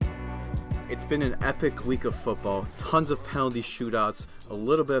It's been an epic week of football, tons of penalty shootouts, a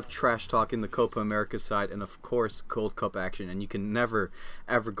little bit of trash talk in the Copa America side, and of course, Gold Cup action, and you can never,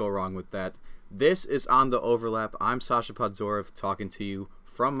 ever go wrong with that. This is On The Overlap. I'm Sasha Podzorov talking to you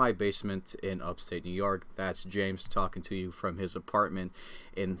from my basement in upstate New York. That's James talking to you from his apartment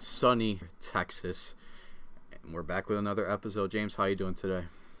in sunny Texas. And we're back with another episode. James, how you doing today?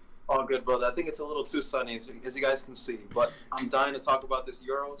 All good, brother. I think it's a little too sunny, as you guys can see, but I'm dying to talk about this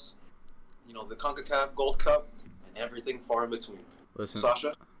Euros. You know, the CONCACAF Gold Cup, and everything far in between. Listen,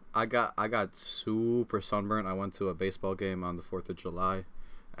 Sasha? I got super sunburnt. I went to a baseball game on the 4th of July,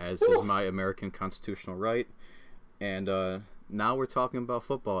 as is my American constitutional right. And now we're talking about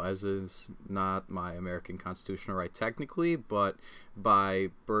football, as is not my American constitutional right technically, but by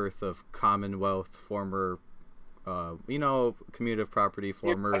birth of Commonwealth, former, commutative property,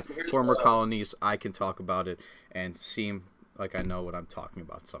 former colonies, I can talk about it and seem like I know what I'm talking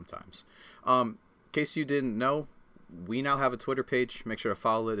about sometimes. In case you didn't know, we now have a Twitter page. Make sure to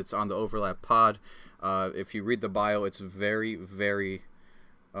follow it. It's On The Overlap Pod. If you read the bio, it's very, very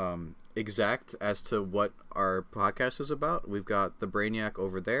exact as to what our podcast is about. We've got the Brainiac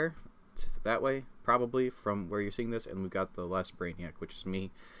over there, that way, probably, from where you're seeing this, and we've got the last Brainiac, which is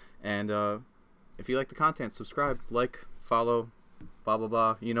me. And if you like the content, subscribe, like, follow, blah, blah,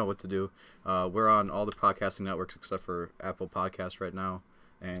 blah. You know what to do. We're on all the podcasting networks except for Apple Podcasts right now.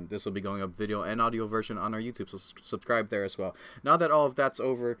 And this will be going up video and audio version on our YouTube, so subscribe there as well. Now that all of that's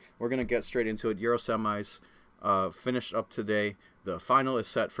over, we're going to get straight into it. Euro semis finished up today. The final is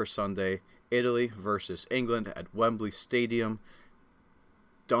set for Sunday. Italy versus England at Wembley Stadium.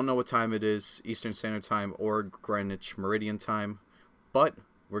 Don't know what time it is, Eastern Standard Time or Greenwich Meridian Time, but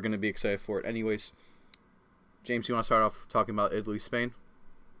we're going to be excited for it anyways. James, you want to start off talking about Italy-Spain?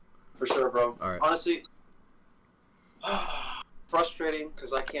 For sure, bro. All right. Honestly, frustrating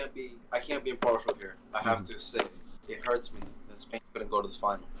because I can't be impartial here. I have to say it hurts me that Spain couldn't go to the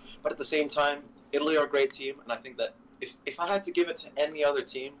final. But at the same time, Italy are a great team, and I think that if I had to give it to any other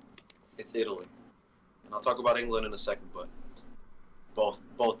team, it's Italy. And I'll talk about England in a second, but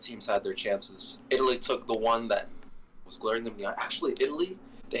both teams had their chances. Italy took the one that was glaring them in the eye. Actually, Italy,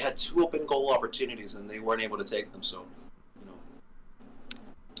 they had 2 open goal opportunities and they weren't able to take them. So,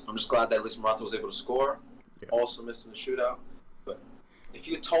 I'm just glad that at least Morata was able to score. Yeah. Also missed in the shootout. But if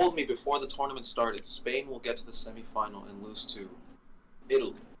you told me before the tournament started, Spain will get to the semifinal and lose to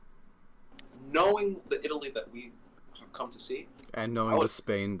Italy, knowing the Italy that we have come to see, and knowing the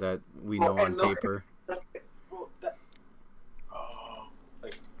Spain that we know on paper,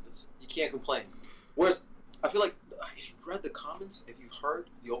 you can't complain. Whereas I feel like if you've read the comments, if you've heard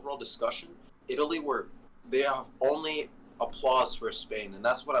the overall discussion, Italy they have only applause for Spain, and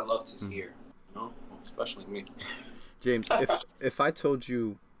that's what I love to hear. Especially me. James, if I told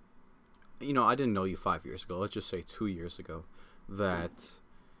you, I didn't know you 5 years ago, let's just say 2 years ago, that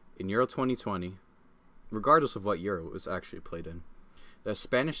in Euro 2020, regardless of what Euro it was actually played in, the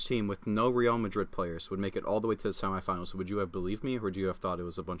Spanish team with no Real Madrid players would make it all the way to the semifinals, would you have believed me, or would you have thought it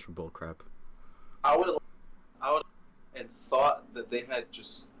was a bunch of bullcrap? I would have thought that they had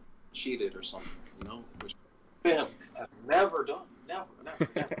just cheated or something, which fans have never done. Never.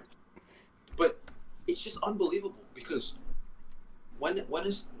 But it's just unbelievable because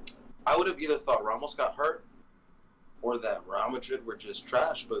I would have either thought Ramos got hurt or that Real Madrid were just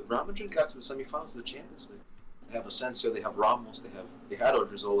trash, but Real Madrid got to the semifinals of the Champions League. They have Asensio, they have Ramos, they had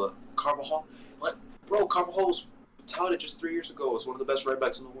Odriozola, Carvajal. But bro, Carvajal was touted just 3 years ago as one of the best right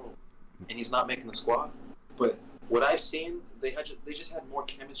backs in the world, and he's not making the squad. But what I've seen, they just had more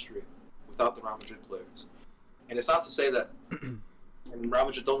chemistry without the Real Madrid players. And it's not to say that Real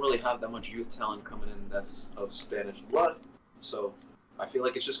Madrid don't really have that much youth talent coming in that's of Spanish blood. So I feel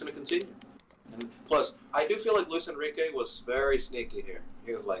like it's just going to continue. And plus, I do feel like Luis Enrique was very sneaky here.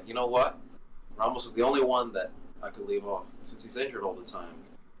 He was like, you know what? Ramos is the only one that I could leave off since he's injured all the time.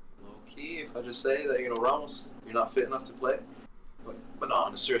 Low key, if I just say that, Ramos, you're not fit enough to play. But no,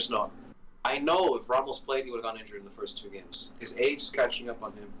 on a serious note, I know if Ramos played, he would have gotten injured in the first 2 games. His age is catching up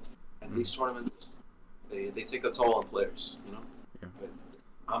on him. And these tournaments, they take a toll on players, Yeah. But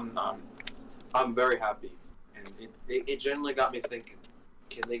I'm very happy. And it generally got me thinking,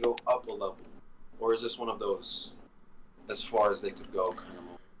 can they go up a level? Or is this one of those as far as they could go kind of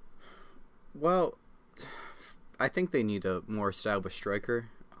moment? Well, I think they need a more established striker.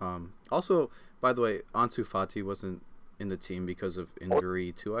 Also, by the way, Ansu Fati wasn't in the team because of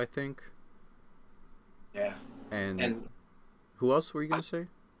injury too, I think. Yeah. And who else were you going to say?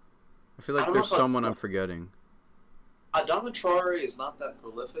 I feel like there's someone I'm forgetting. Adama Traore is not that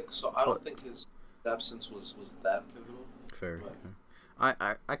prolific, so I don't think his absence was that pivotal. Fair.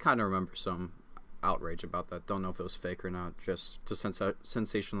 I kind of remember some outrage about that. Don't know if it was fake or not, just to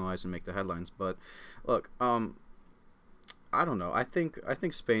sensationalize and make the headlines. But look, I don't know. I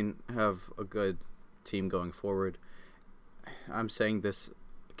think Spain have a good team going forward. I'm saying this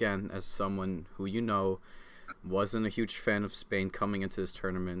again as someone who wasn't a huge fan of Spain coming into this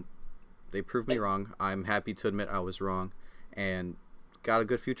tournament. They proved me wrong. I'm happy to admit I was wrong, and got a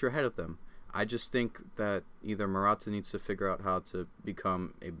good future ahead of them. I just think that either Morata needs to figure out how to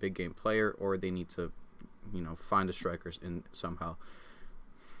become a big game player, or they need to, find a strikers in somehow.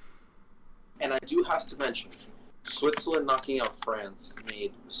 And I do have to mention, Switzerland knocking out France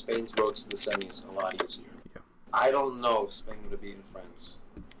made Spain's road to the semis a lot easier. Yeah. I don't know if Spain would have beaten France.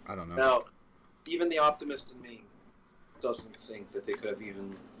 I don't know. Now, even the optimist in me doesn't think that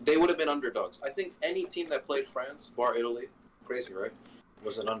they would have been underdogs. I think any team that played France, bar Italy, crazy, right,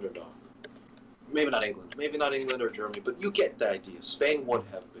 was an underdog. Maybe not England or Germany, but you get the idea. Spain would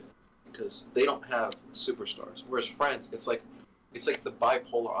have been, because they don't have superstars. Whereas France, it's like the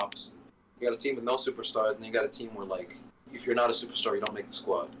bipolar opposite. You got a team with no superstars, and you got a team where, like, if you're not a superstar, you don't make the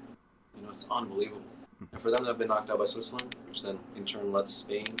squad. It's unbelievable. And for them to have been knocked out by Switzerland, which then in turn lets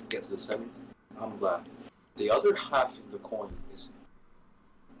Spain get to the semis, I'm glad. The other half of the coin is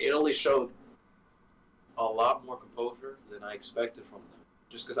Italy showed a lot more composure than I expected from them.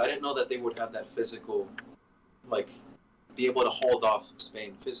 Just because I didn't know that they would have that physical, be able to hold off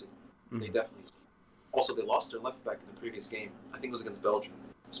Spain physically. Mm-hmm. They definitely. Also, they lost their left back in the previous game. I think it was against Belgium,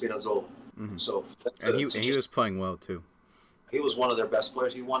 Spinazzola. Mm-hmm. So, he was playing well too. He was one of their best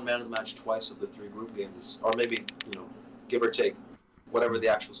players. He won man of the match twice of the 3 group games, or maybe give or take, whatever the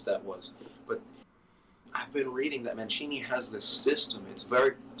actual stat was. But I've been reading that Mancini has this system. It's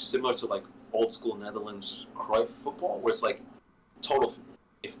very similar to old school Netherlands Cruyff football, where it's total.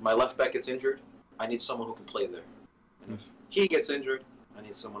 If my left back gets injured, I need someone who can play there. And if he gets injured, I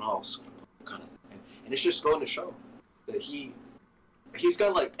need someone else. Kind of. And it's just going to show that he's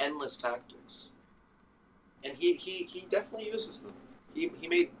got endless tactics. And he definitely uses them. He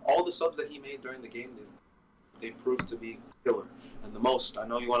made all the subs that he made during the game, they proved to be killer. And the most, I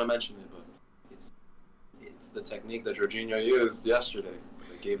know you want to mention it, but it's the technique that Jorginho used yesterday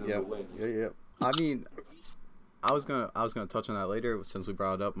that gave them the win. Yeah. I mean, I was gonna touch on that later. Since we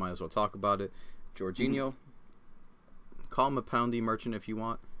brought it up, might as well talk about it. Jorginho, call him a penalty merchant if you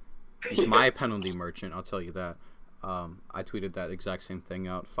want. He's my penalty merchant, I'll tell you that. I tweeted that exact same thing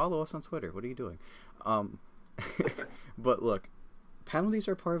out. Follow us on Twitter. What are you doing? But look, penalties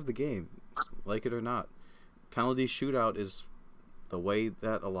are part of the game, like it or not. Penalty shootout is the way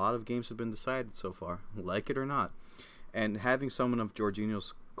that a lot of games have been decided so far, like it or not. And having someone of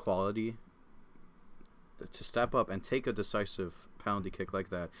Jorginho's quality to step up and take a decisive penalty kick like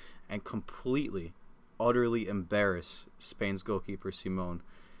that and completely, utterly embarrass Spain's goalkeeper Simon.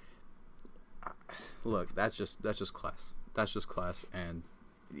 Look, that's just class. That's just class, and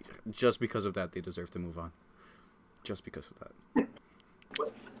just because of that, they deserve to move on. Just because of that.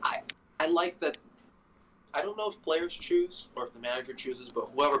 But I like that. I don't know if players choose or if the manager chooses, but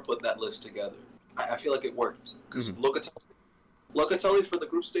whoever put that list together, I feel like it worked. Because Locatelli for the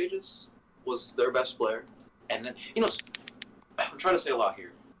group stages was their best player. And then, I'm trying to say a lot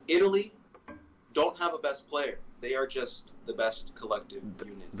here. Italy don't have a best player. They are just the best collective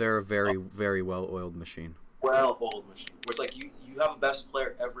unit. They're a very, very well-oiled machine. Well-oiled machine. Where it's like you have a best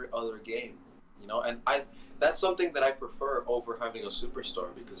player every other game, and that's something that I prefer over having a superstar,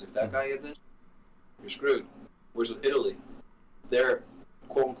 because if that guy isn't, you're screwed. Whereas with Italy, their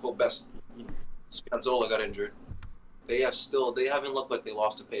quote-unquote best, Spinazzola got injured. They haven't looked like they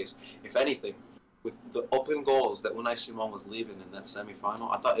lost a pace. If anything, with the open goals that Unai Simon was leaving in that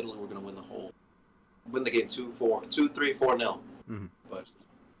semifinal, I thought Italy were going to win the game 2-3, 4-0. Mm-hmm. But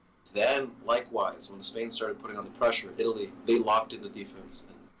then, likewise, when Spain started putting on the pressure, Italy, they locked in the defense.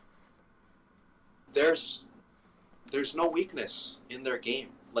 And there's no weakness in their game.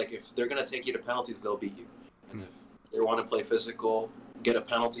 If they're going to take you to penalties, they'll beat you. And if they want to play physical, get a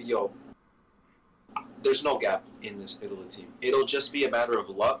penalty, there's no gap in this Italy team. It'll just be a matter of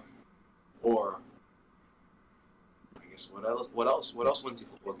luck, or I guess what else? What else wins you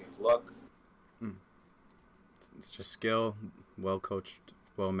football games? Luck. It's just skill, well-coached,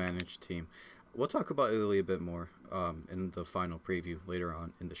 well-managed team. We'll talk about Italy a bit more in the final preview later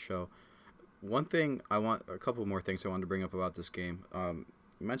on in the show. A couple more things I wanted to bring up about this game. You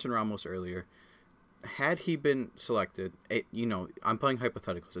mentioned Ramos earlier. Had he been selected, I'm playing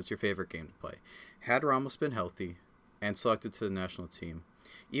hypotheticals. It's your favorite game to play. Had Ramos been healthy and selected to the national team,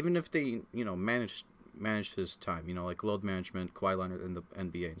 even if they, managed managed his time, like load management, Kawhi Leonard in the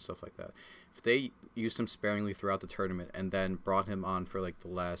NBA and stuff like that. If they used him sparingly throughout the tournament and then brought him on for like the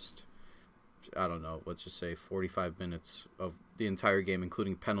last, I don't know, let's just say 45 minutes of the entire game,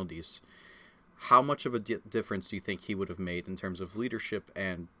 including penalties, how much of a difference do you think he would have made in terms of leadership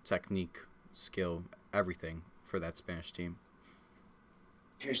and technique, skill, everything for that Spanish team?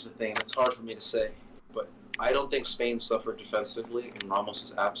 Here's the thing. It's hard for me to say, but I don't think Spain suffered defensively in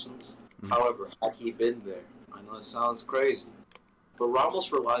Ramos' absence. Mm-hmm. However, had he been there, I know it sounds crazy, but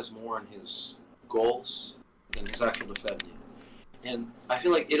Ramos relies more on his goals than his actual defending. And I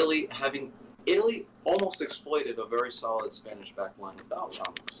feel like Italy almost exploited a very solid Spanish back line without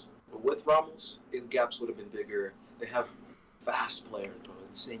Ramos. But with Ramos, the gaps would have been bigger. They have fast players, bro.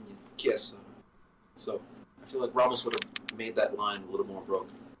 Insigne, Chiesa. So I feel like Ramos would have made that line a little more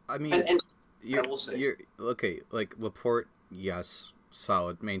broken. I mean, I will say, you're okay. Like Laporte, yes,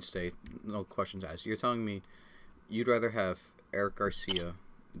 solid mainstay, no questions asked. You're telling me you'd rather have Eric Garcia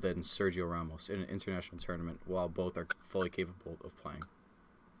than Sergio Ramos in an international tournament, while both are fully capable of playing.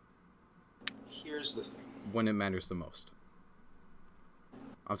 Here's the thing. When it matters the most.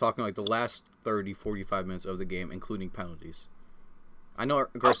 I'm talking like the last 30, 45 minutes of the game, including penalties. I know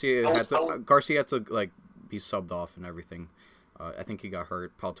Garcia had to like be subbed off and everything. I think he got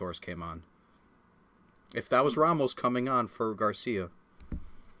hurt. Pau Torres came on. If that was Ramos coming on for Garcia,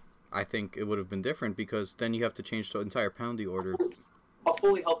 I think it would have been different, because then you have to change the entire penalty order. A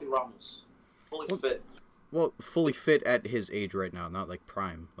fully healthy Ramos. Fully fit. Well, fully fit at his age right now, not like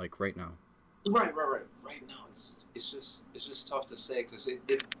prime, like right now. Right. Right now, it's just tough to say, because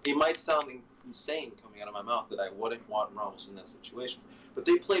it might sound insane coming out of my mouth that I wouldn't want Ramos in that situation. But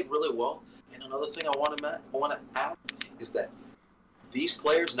they played really well. And another thing I want to add is that these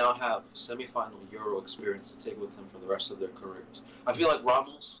players now have semifinal Euro experience to take with them for the rest of their careers. I feel like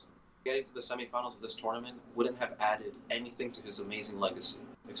Ramos getting to the semifinals of this tournament wouldn't have added anything to his amazing legacy,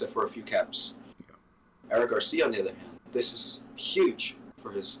 except for a few caps. Yeah. Eric Garcia, on the other hand, this is huge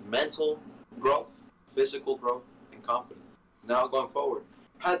for his mental growth, physical growth, and confidence. Now going forward,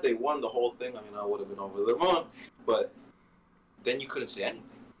 had they won the whole thing, I mean, I would have been over the moon, but then you couldn't say anything.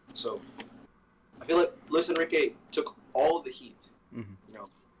 So I feel like Luis Enrique took all of the heat,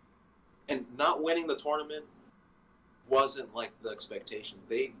 and not winning the tournament wasn't like the expectation.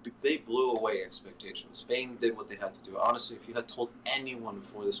 They blew away expectations. Spain did what they had to do. Honestly, if you had told anyone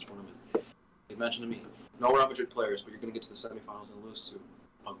before this tournament, they mentioned to me, no Real Madrid players, but you're going to get to the semifinals and lose to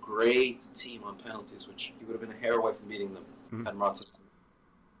a great team on penalties, which you would have been a hair away from beating them at Morata.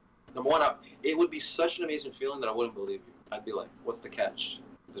 Number one, it would be such an amazing feeling that I wouldn't believe you. I'd be like, what's the catch?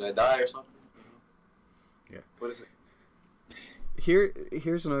 Did I die or something? Yeah. What is it?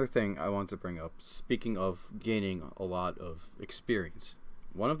 Here's another thing I want to bring up. Speaking of gaining a lot of experience,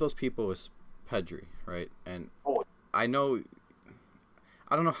 one of those people is Pedri, right? And I don't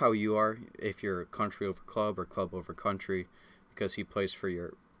know how you are, if you're country over club or club over country, because he plays for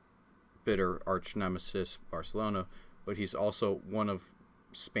your bitter arch nemesis Barcelona, but he's also one of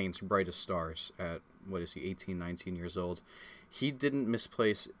Spain's brightest stars at, 18, 19 years old. He didn't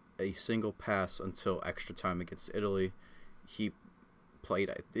misplace a single pass until extra time against Italy. He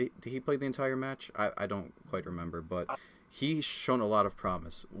played. Did he play the entire match? I don't quite remember, but he's shown a lot of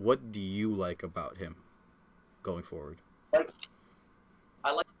promise. What do you like about him going forward?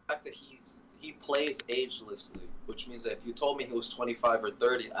 I like the fact that he plays agelessly, which means that if you told me he was 25 or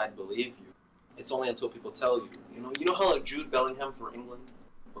 30, I'd believe you. It's only until people tell you. You know how like Jude Bellingham for England,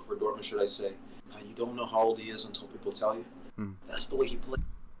 or for Dortmund, should I say? How you don't know how old he is until people tell you. That's the way he plays,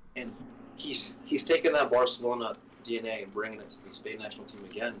 and he's taken that Barcelona DNA and bringing it to the Spain national team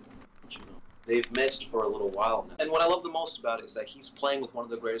again, which they've missed for a little while now. And what I love the most about it is that he's playing with one of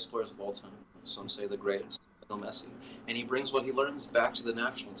the greatest players of all time. Some say the greatest, Lionel Messi, and he brings what he learns back to the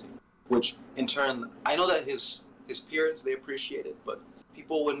national team. Which in turn, I know that his peers, they appreciate it, but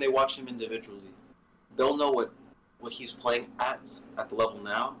people, when they watch him individually, they'll know what he's playing at the level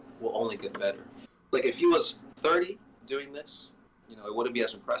now will only get better. Like if he was 30 doing this, it wouldn't be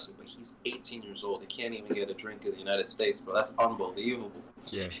as impressive, but he's 18 years old. He can't even get a drink in the United States, bro. That's unbelievable.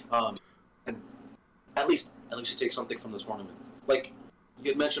 Yeah. And at least he takes something from the tournament. Like you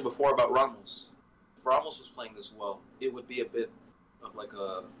had mentioned before about Ramos. If Ramos was playing this well, it would be a bit of like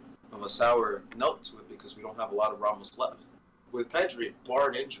a sour note to it, because we don't have a lot of Ramos left. With Pedri,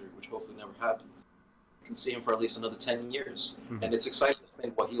 barring injury, which hopefully never happens, you can see him for at least another 10 years. And it's exciting to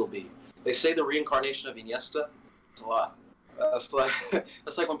think what he'll be. They say the reincarnation of Iniesta. It's a lot. That's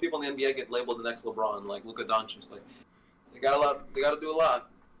like when people in the NBA get labeled the next LeBron, like Luka Doncic. Like they got to do a lot.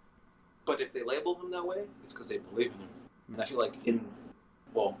 But if they label him that way, it's because they believe in him. And I feel like in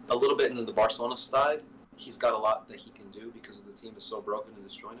well, a little bit into the Barcelona side. He's got a lot that he can do because the team is so broken and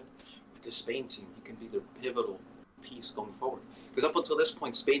disjointed. With the Spain team, he can be their pivotal piece going forward. Because up until this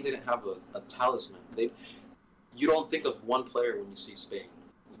point, Spain didn't have a talisman. You don't think of one player when you see Spain.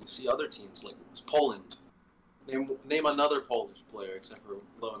 When you see other teams like Poland, name another Polish player except for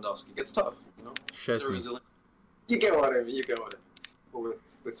Lewandowski. It gets tough, you know. Szczesny. You get what I mean. You get what I mean. But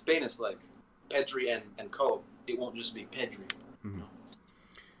with Spain, it's like Pedri and Co. It won't just be Pedri. Mm-hmm. You know?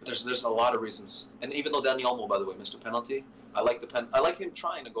 But there's a lot of reasons. And even though Dani Olmo, by the way, missed a penalty, I like him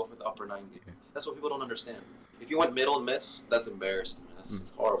trying to go for the upper 90. Yeah. That's what people don't understand. If you went middle and miss, that's embarrassing. Man. That's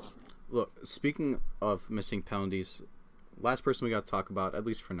just horrible. Look, speaking of missing penalties, last person we got to talk about, at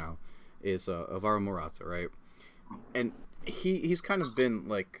least for now, is Alvaro Morata, right? And he's kind of been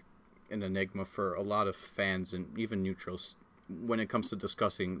like an enigma for a lot of fans and even neutrals when it comes to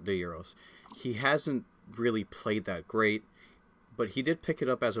discussing the Euros. He hasn't really played that great, but he did pick it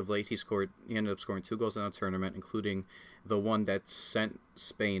up as of late. He ended up scoring 2 goals in the tournament, including the one that sent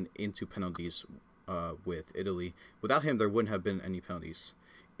Spain into penalties with Italy. Without him, there wouldn't have been any penalties.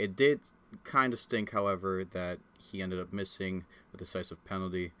 It did kind of stink, however, that he ended up missing a decisive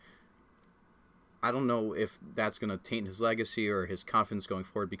penalty. I don't know if that's going to taint his legacy or his confidence going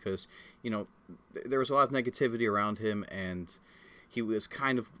forward because, you know, there was a lot of negativity around him and he was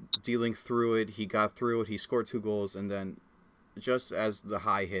kind of dealing through it. He got through it. He scored 2 goals, and then just as the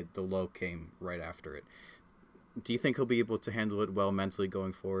high hit, the low came right after it. Do you think he'll be able to handle it well mentally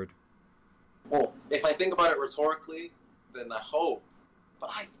going forward? Well, if I think about it rhetorically, then I hope. But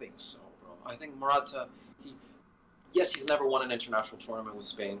I think so, bro. I think Morata, he's never won an international tournament with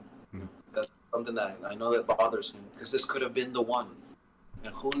Spain. Mm. That's something that I know that bothers him because this could have been the one.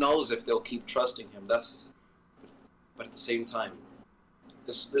 And who knows if they'll keep trusting him. But at the same time,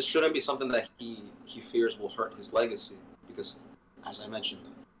 this shouldn't be something that he fears will hurt his legacy. Because, as I mentioned,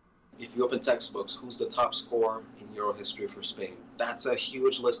 if you open textbooks, who's the top scorer in Euro history for Spain? That's a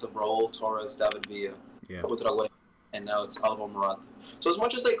huge list of Raul, Torres, David Villa, Butragueño, and now it's Alvaro Morata. So as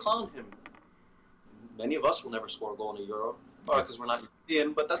much as they clown him, many of us will never score a goal in a Euro because we're not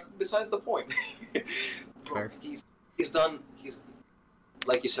European, but that's besides the point. Fair. He's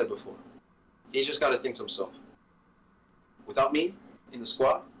like you said before, he's just got to think to himself, without me in the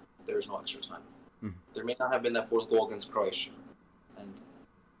squad, there's no extra time. Mm-hmm. There may not have been that 4th goal against Croatia. And,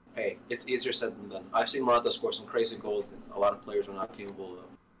 hey, it's easier said than done. I've seen Morata score some crazy goals that a lot of players are not capable of.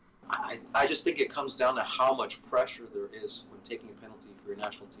 I just think it comes down to how much pressure there is when taking a penalty for your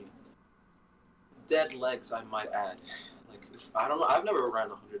national team. Dead legs, I might add. Like, I don't know. I've never ran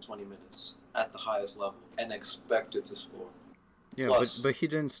 120 minutes at the highest level and expected to score. Yeah, plus, but he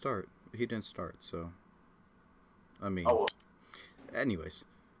didn't start. He didn't start, so... I mean... Oh, well. Anyways,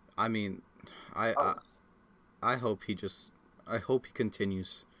 I mean... I hope he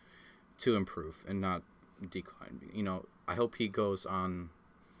continues to improve and not decline. You know, I hope he goes on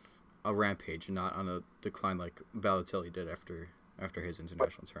a rampage and not on a decline like Balotelli did after his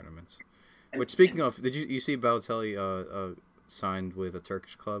international tournaments. Which, speaking of, did you see Balotelli signed with a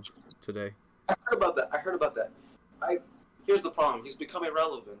Turkish club today? I heard about that. Here's the problem. He's become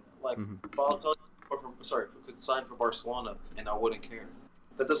irrelevant. Like, Balotelli could sign for Barcelona, and I wouldn't care.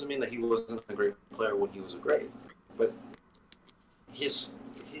 That doesn't mean that he wasn't a great player when he was great, but his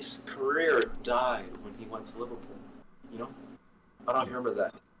career died when he went to Liverpool. You know, I don't remember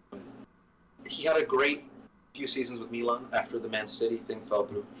that. But he had a great few seasons with Milan after the Man City thing fell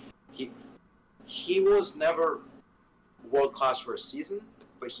through. He was never world class for a season,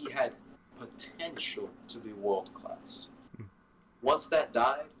 but he had potential to be world class. Once that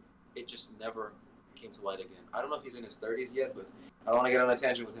died, it just never came to light again. I don't know if he's in his 30s yet, but I don't want to get on a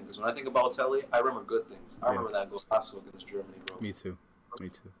tangent with him because when I think about Balotelli, I remember good things. I remember that goal against Germany, bro. Me too.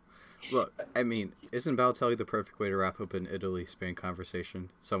 Look, I mean, isn't Balotelli the perfect way to wrap up an Italy-Spain conversation?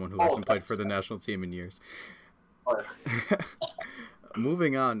 Someone who hasn't played for the national team in years. Oh, yeah.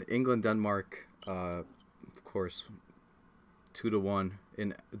 Moving on, England-Denmark, of course, 2-1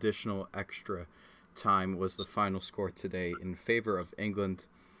 in additional extra time was the final score today in favor of England.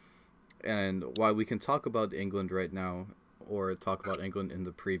 And while we can talk about England right now, or talk about England in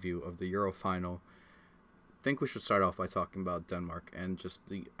the preview of the Euro final, I think we should start off by talking about Denmark and just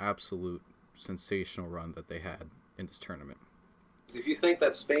the absolute sensational run that they had in this tournament. If you think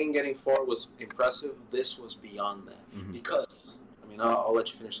that Spain getting far was impressive, this was beyond that. Mm-hmm. Because, I mean, I'll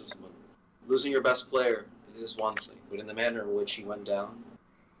let you finish this one. Losing your best player is one thing, but in the manner in which he went down,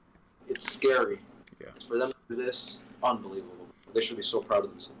 it's scary. Yeah. For them to do this, unbelievable. They should be so proud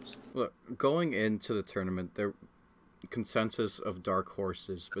of themselves. Look, going into the tournament, the consensus of dark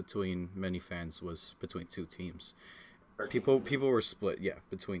horses between many fans was between 2 teams. people were split, yeah,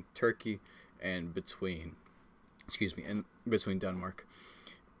 between Turkey and between Denmark.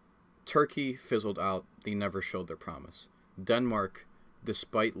 Turkey fizzled out. They never showed their promise. Denmark,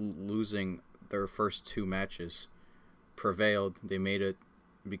 despite losing their first two matches, prevailed. They made it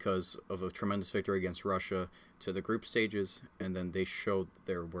because of a tremendous victory against Russia to the group stages, and then they showed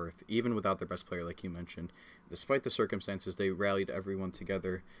their worth, even without their best player, like you mentioned. Despite the circumstances, they rallied everyone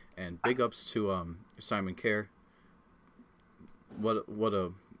together, and big ups to Simon Kjær.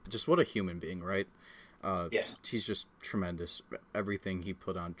 What a human being, right? Yeah. He's just tremendous. Everything he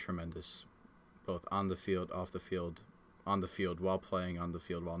put on, tremendous, both on the field, off the field, on the field while playing, on the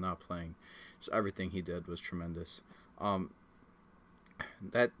field while not playing. Just everything he did was tremendous.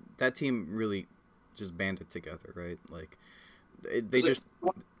 That team really just banded together, right? Like they just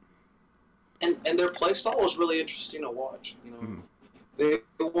and their play style was really interesting to watch. You know, mm-hmm. they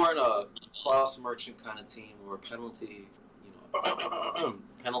weren't a cross merchant kind of team or a penalty,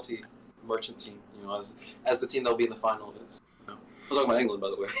 penalty merchant team. You know, as the team that'll be in the final is. You know? I'm talking about England, by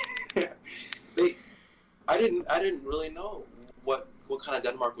the way. I didn't really know what kind of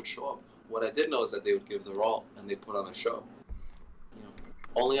Denmark would show up. What I did know is that they would give their all and they put on a show. You know,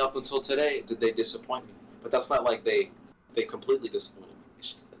 only up until today did they disappoint me. But that's not like they completely disappointed me.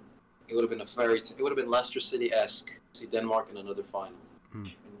 It's just that it would have been it would have been Leicester City-esque to see Denmark in another final. Hmm.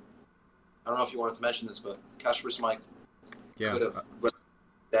 And I don't know if you wanted to mention this, but Kasper Schmeichel could have read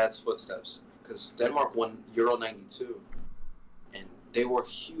Dad's footsteps because Denmark won Euro '92, and they were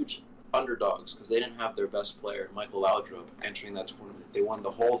huge underdogs because they didn't have their best player, Michael Laudrup, entering that tournament. They won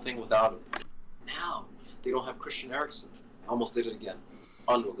the whole thing without him. Now they don't have Christian Eriksen. I almost did it again.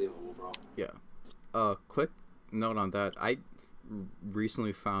 Unbelievable, bro. Yeah. Quick note on that. I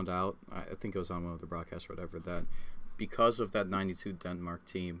recently found out, I think it was on one of the broadcasts or whatever, that because of that '92 Denmark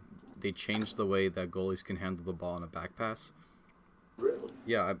team, they changed the way that goalies can handle the ball in a back pass. Really?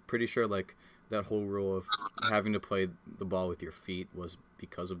 Yeah, I'm pretty sure like that whole rule of having to play the ball with your feet was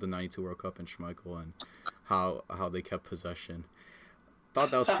because of the '92 World Cup and Schmeichel and how they kept possession.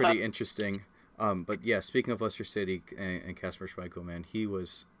 Thought that was pretty interesting. But yeah, speaking of Leicester City and Kasper Schmeichel, man, he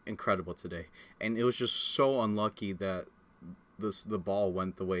was incredible today, and it was just so unlucky that the ball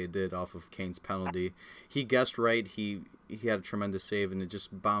went the way it did off of Kane's penalty. He guessed right. He had a tremendous save, and it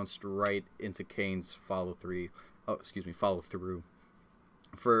just bounced right into Kane's follow through.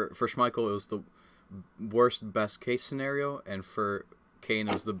 For Schmeichel, it was the worst best case scenario, and for Kane,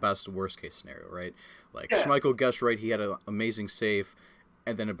 it was the best worst case scenario, right? Like Schmeichel guessed right. He had an amazing save,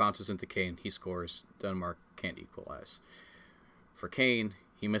 and then it bounces into Kane. He scores. Denmark can't equalize. For Kane,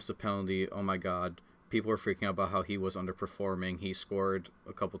 he missed a penalty. Oh my God. People were freaking out about how he was underperforming. He scored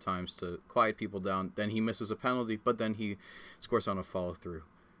a couple times to quiet people down. Then he misses a penalty, but then he scores on a follow-through.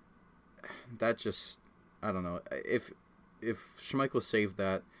 That just, I don't know. If Schmeichel saved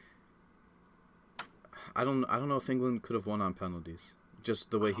that, I don't know if England could have won on penalties.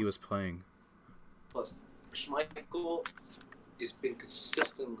 Just the way he was playing. Plus, Schmeichel has been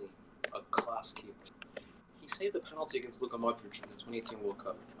consistently a class keeper. He saved the penalty against Luka Modric in the 2018 World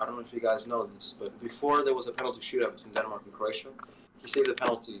Cup. I don't know if you guys know this, but before there was a penalty shootout between Denmark and Croatia, he saved the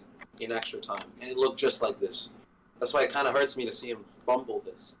penalty in extra time, and it looked just like this. That's why it kind of hurts me to see him fumble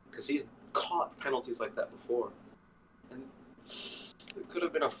this, because he's caught penalties like that before. And it could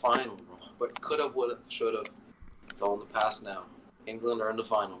have been a final, bro, but could have, would have, should have. It's all in the past now. England are in the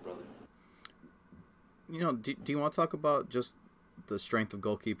final, brother. You know, do you want to talk about just the strength of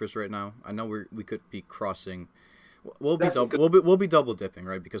goalkeepers right now? I know we could be crossing. We'll be double dipping,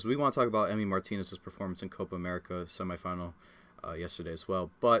 right? Because we want to talk about Emi Martinez's performance in Copa America semifinal yesterday as well.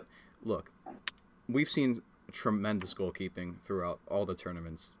 But look, we've seen tremendous goalkeeping throughout all the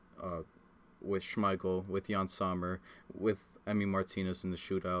tournaments with Schmeichel, with Jan Sommer, with Emi Martinez in the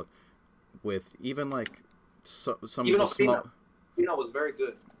shootout, with even like some of the small. Pino was very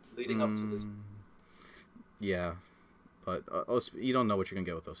good leading up to this. Yeah, but you don't know what you're gonna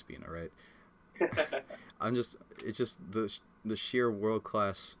get with Ospina, right? It's just the sheer world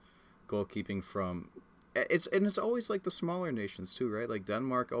class goalkeeping from it's always like the smaller nations too, right? Like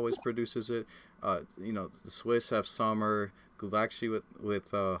Denmark always produces it. You know, the Swiss have Sommer, Gulaxi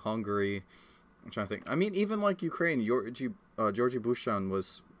with Hungary. I'm trying to think. I mean, even like Ukraine, Georgi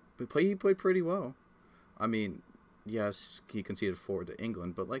Bushan he played pretty well. I mean, yes, he conceded 4 to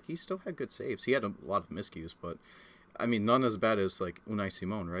England, but like he still had good saves. He had a lot of miscues, but I mean, none as bad as like Unai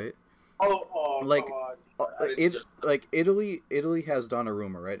Simon, right? Oh, like God. Italy has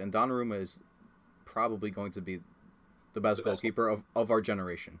Donnarumma, right? And Donnarumma is probably going to be the best goalkeeper of our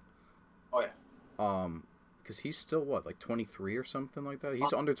generation. Oh yeah. Because he's still like 23 or something like that.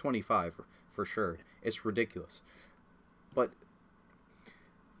 He's under 25 for sure. It's ridiculous. but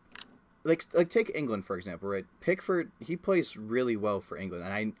like take England for example, right? Pickford, he plays really well for England,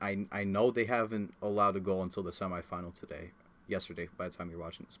 and I know they haven't allowed a goal until the semifinal yesterday by the time you're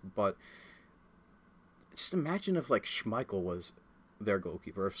watching this, but just imagine if like Schmeichel was their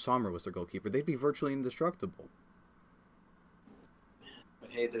goalkeeper, if Sommer was their goalkeeper, they'd be virtually indestructible.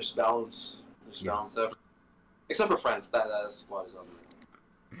 But hey, there's balance. There's balance everywhere. Except for France, that squad is unreal.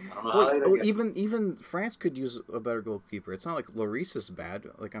 I don't know even France could use a better goalkeeper. It's not like Lloris is bad.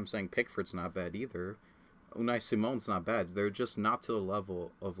 Like I'm saying, Pickford's not bad either. Unai Simon's not bad. They're just not to the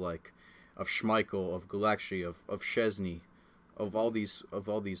level of Schmeichel, of Gulacsi, of Szczesny, of all these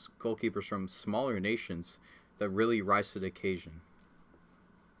goalkeepers from smaller nations that really rise to the occasion.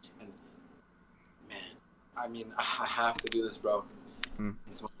 And man, I mean, I have to do this, bro. In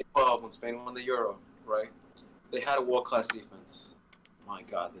 2012, when Spain won the Euro, right? They had a world-class defense. My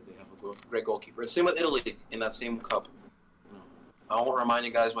God, did they have a great goalkeeper. And same with Italy in that same cup. You know, I won't remind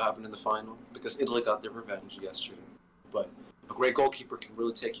you guys what happened in the final because Italy got their revenge yesterday. But a great goalkeeper can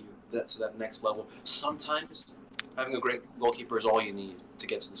really take you to that next level. Sometimes having a great goalkeeper is all you need to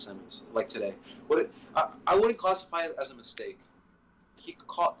get to the semis, like today. I wouldn't classify it as a mistake. He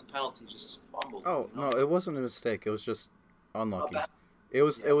caught the penalty, just fumbled. Oh, you know? No, it wasn't a mistake. It was just unlucky. It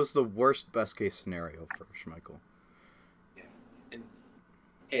was the worst best case scenario for Schmeichel. Yeah, and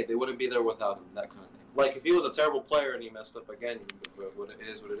hey, they wouldn't be there without him. That kind of thing. Like if he was a terrible player and he messed up again, it is what it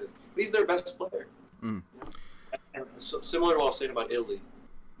is. But he's their best player. Mm. You know? And so similar to what I was saying about Italy,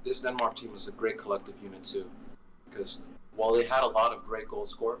 this Denmark team was a great collective unit too, because while they had a lot of great goal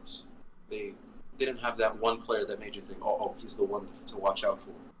scorers, they didn't have that one player that made you think, oh, he's the one to watch out for.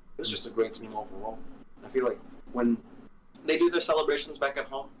 It was just a great team overall. And I feel like when they do their celebrations back at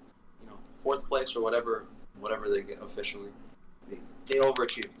home, you know, fourth place or whatever they get officially, they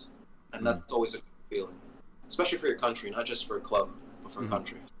overachieved, and that's always a good feeling, especially for your country, not just for a club, but for a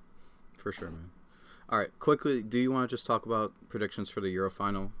country. For sure, man. All right, quickly, do you want to just talk about predictions for the Euro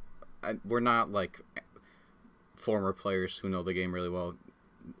final? We're not like former players who know the game really well.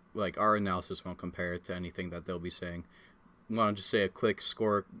 Like our analysis won't compare it to anything that they'll be saying. Want to just say a quick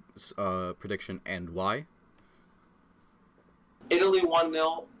score prediction and why? Italy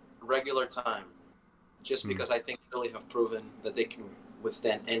 1-0 regular time, just because I think Italy have proven that they can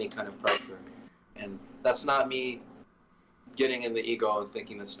withstand any kind of pressure. And that's not me getting in the ego and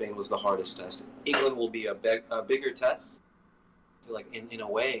thinking that Spain was the hardest test. England will be a bigger test. I feel like in a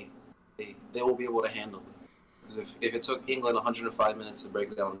way, they will be able to handle it. Because if it took England 105 minutes to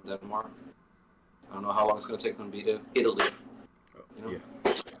break down Denmark, I don't know how long it's going to take them to beat Italy. You know?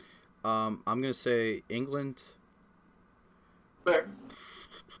 Yeah. I'm going to say England... Fair.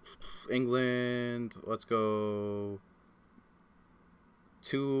 England, let's go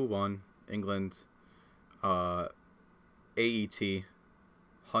 2-1. England, AET,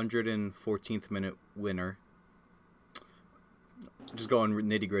 114th minute winner. Just going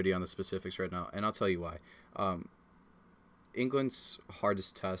nitty gritty on the specifics right now, and I'll tell you why. England's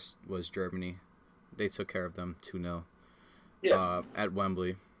hardest test was Germany. They took care of them 2-0 at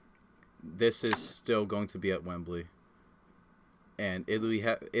Wembley. This is still going to be at Wembley. And Italy,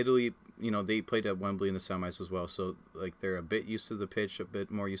 you know, they played at Wembley in the semis as well, so like they're a bit used to the pitch, a bit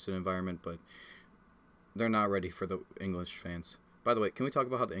more used to the environment, but they're not ready for the English fans. By the way, can we talk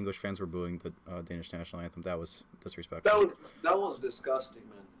about how the English fans were booing the Danish national anthem? That was disrespectful. That was disgusting,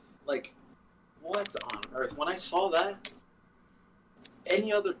 man. Like, what on earth? When I saw that,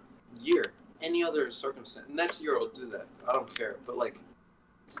 any other year, any other circumstance, next year I'll do that. I don't care. But like,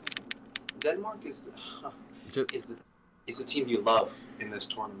 Denmark is the team you love in this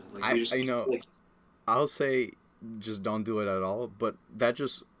tournament. Like, I know. Like, I'll say just don't do it at all, but that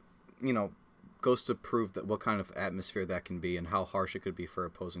just, you know, goes to prove that what kind of atmosphere that can be and how harsh it could be for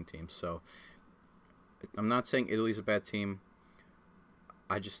opposing teams. So I'm not saying Italy's a bad team.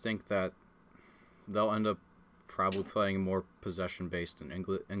 I just think that they'll end up probably playing more possession-based, and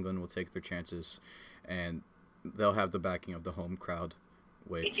England will take their chances, and they'll have the backing of the home crowd,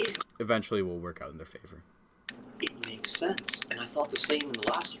 which eventually will work out in their favor. It makes sense. And I thought the same in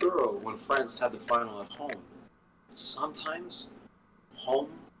the last Euro when France had the final at home. Sometimes home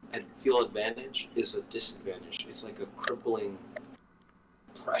and field advantage is a disadvantage. It's like a crippling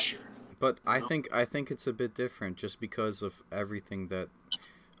pressure. But I think it's a bit different just because of everything that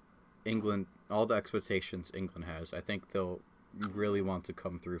England, all the expectations England has. I think they'll really want to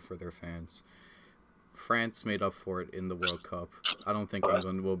come through for their fans. France made up for it in the World Cup. I don't think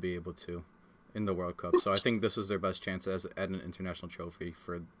England will be able to in the World Cup. So I think this is their best chance at an international trophy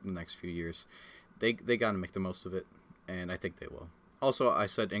for the next few years. They got to make the most of it, and I think they will. Also, I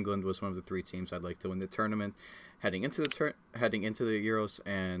said England was one of the 3 teams I'd like to win the tournament heading into the Euros,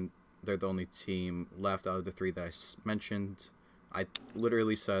 and they're the only team left out of the 3 that I mentioned. I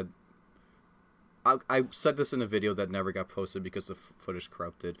literally said, I said this in a video that never got posted because the footage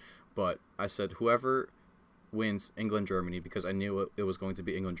corrupted, but I said whoever wins England-Germany, because I knew it was going to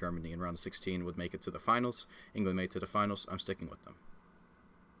be England-Germany in round of 16, would make it to the finals. England made it to the finals. I'm sticking with them.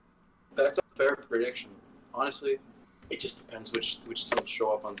 That's a fair prediction. Honestly, it just depends which teams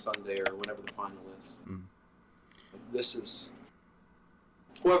show up on Sunday or whenever the final is. Mm. This is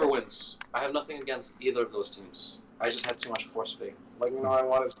whoever wins. I have nothing against either of those teams. I just had too much for Spain. Like, you know, I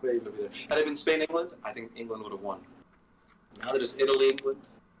wanted Spain to be there. Had it been Spain-England, I think England would have won. Now that it's Italy-England,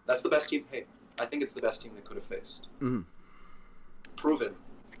 that's the best team. Hey, I think it's the best team they could have faced. Mm. Proven.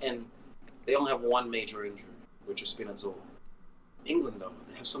 And they only have one major injury, which is Spinazzola. England, though,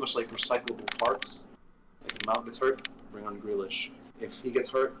 they have so much, like, recyclable parts. Like, if Mount gets hurt, bring on Grealish. If he gets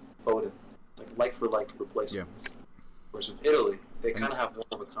hurt, Foden. Like-for-like replacements. Yeah. Whereas with Italy, they kind of have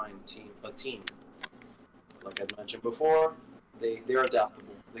one-of-a-kind team. Like I mentioned before, they're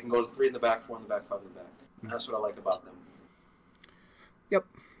adaptable. They can go to 3 in the back, 4 in the back, 5 in the back. And that's what I like about them. Yep.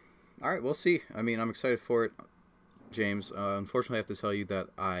 All right, we'll see. I mean, I'm excited for it, James. Unfortunately, I have to tell you that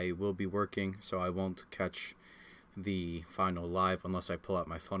I will be working, so I won't catch the final live unless I pull out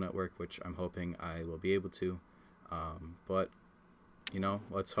my phone at work, which I'm hoping I will be able to. But, you know,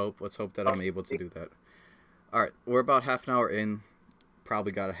 let's hope that I'm able to do that. All right, we're about half an hour in.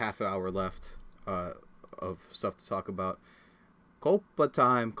 Probably got a half an hour left of stuff to talk about. Copa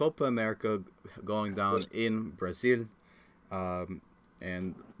time, Copa America going down in Brazil.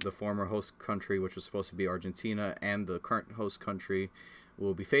 And the former host country, which was supposed to be Argentina, and the current host country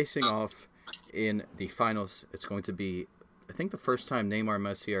will be facing off in the finals. It's going to be, I think, the first time Neymar and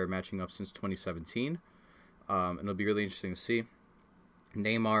Messi are matching up since 2017. And it'll be really interesting to see.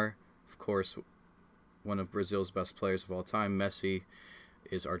 Neymar, of course, one of Brazil's best players of all time. Messi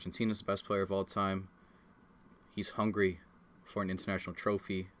is Argentina's best player of all time. He's hungry for an international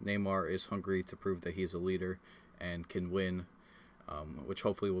trophy. Neymar is hungry to prove that he's a leader and can win, which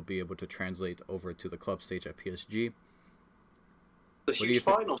hopefully will be able to translate over to the club stage at PSG. The huge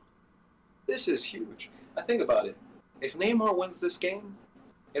final. This is huge. I think about it. If Neymar wins this game,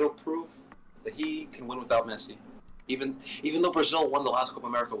 it'll prove that he can win without Messi. Even though Brazil won the last Copa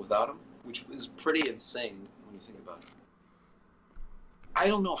America without him, which is pretty insane when you think about it. I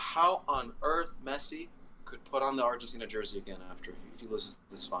don't know how on earth Messi could put on the Argentina jersey again if he loses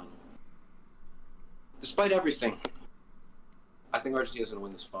this final. Despite everything, I think Argentina's going to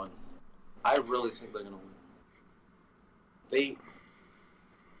win this final. I really think they're going to win. They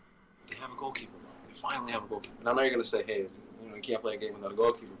have a goalkeeper. They finally have a goalkeeper. And I know you're going to say, hey, you can't play a game without a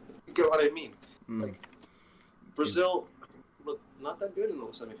goalkeeper. You get what I mean? Like, Brazil looked not that good in the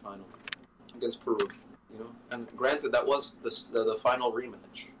semifinal against Peru, And granted, that was the final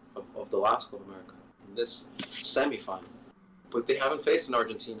rematch of the last Copa America in this semifinal. But they haven't faced in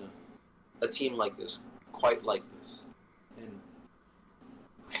Argentina a team like this, quite like this. And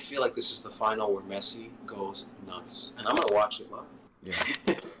I feel like this is the final where Messi goes nuts. And I'm going to watch it live.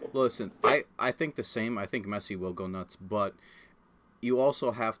 Yeah. Listen, I think the same. I think Messi will go nuts, but you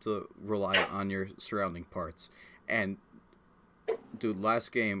also have to rely on your surrounding parts. And, dude,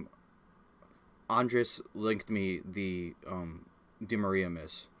 last game, Andres linked me the Di Maria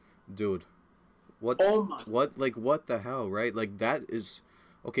miss. Dude, what the hell, right? Like, that is...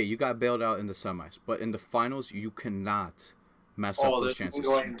 Okay, you got bailed out in the semis, but in the finals, you cannot mess up those chances.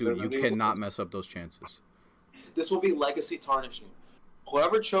 Dude, you cannot mess up those chances. This will be legacy tarnishing.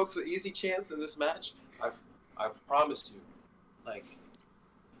 Whoever chokes an easy chance in this match, I promise you, like,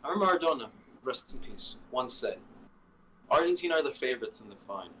 I remember Maradona, rest in peace, once said, Argentina are the favorites in the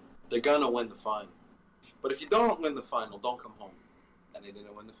final. They're going to win the final. But if you don't win the final, don't come home. And they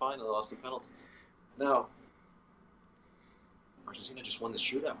didn't win the final. They lost in penalties. Now, Argentina just won the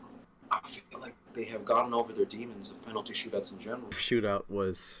shootout. I feel like they have gotten over their demons of penalty shootouts in general. Shootout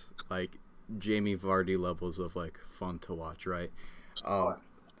was, like, Jamie Vardy levels of, like, fun to watch, right? All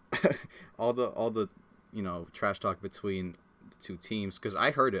the trash talk between the two teams, because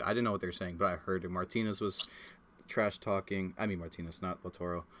I heard it. I didn't know what they were saying, but I heard it. Martinez was trash talking. I mean Martinez, not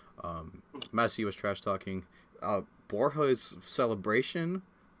Lautaro. Messi was trash talking. Borja's celebration,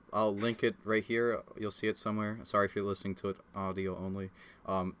 I'll link it right here. You'll see it somewhere. Sorry if you're listening to it audio only.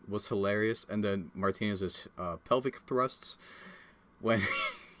 Was hilarious. And then Martinez's pelvic thrusts when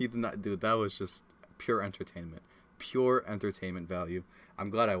he did not do that was just pure entertainment. Pure entertainment value.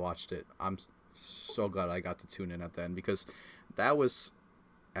 I'm glad I watched it. I'm so glad I got to tune in at the end, because that was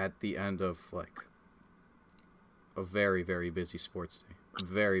at the end of, like, a very, very busy sports day.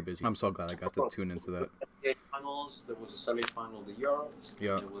 Very busy. I'm so glad I got to tune into that. NBA finals. There was a semifinal of the Euros.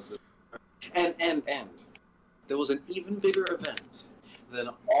 Yeah. There was and there was an even bigger event than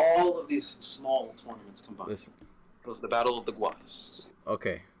all of these small tournaments combined. Listen. It was the Battle of the Guas.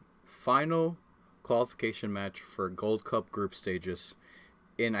 Okay. Final qualification match for Gold Cup group stages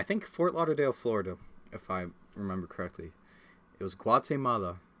in, I think, Fort Lauderdale, Florida, if I remember correctly. It was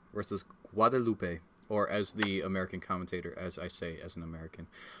Guatemala versus Guadalupe, or as the American commentator, as I say as an American,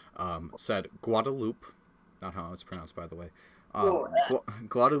 said, Guadalupe, not how it's pronounced, by the way.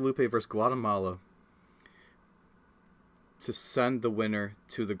 Guadalupe versus Guatemala to send the winner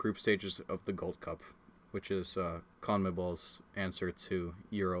to the group stages of the Gold Cup, which is CONMEBOL's answer to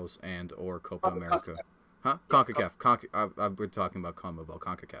Euros and or Copa America. Huh? CONCACAF. We're talking about CONMEBOL.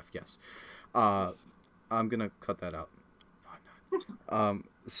 CONCACAF, yes. I'm going to cut that out. No, I'm not.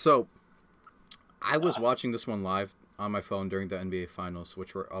 So, I was watching this one live on my phone during the NBA Finals,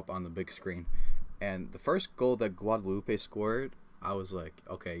 which were up on the big screen. And the first goal that Guadalupe scored, I was like,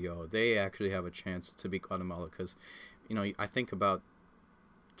 okay, yo, they actually have a chance to beat Guatemala. Because, you know, I think about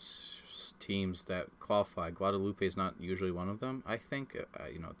teams that qualify. Guadalupe is not usually one of them, I think.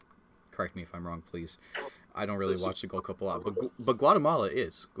 You know, correct me if I'm wrong, please. I don't really watch the Gold Cup a lot. But Guatemala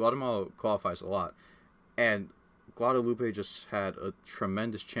is. Guatemala qualifies a lot. And Guadalupe just had a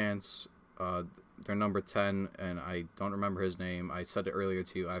tremendous chance. They're number 10, and I don't remember his name. I said it earlier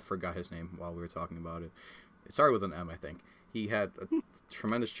to you. I forgot his name while we were talking about it. It started with an M, I think. He had a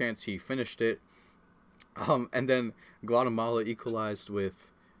tremendous chance. He finished it. And then Guatemala equalized with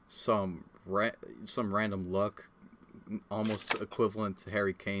some random luck, almost equivalent to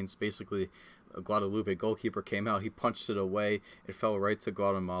Harry Kane's. Basically, a Guadalupe goalkeeper came out. He punched it away. It fell right to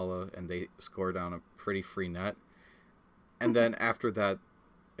Guatemala, and they scored down a pretty free net. And then after that,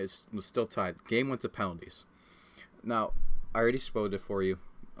 it was still tied. Game went to penalties. Now, I already spoiled it for you,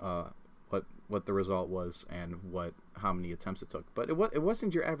 what the result was and how many attempts it took. But it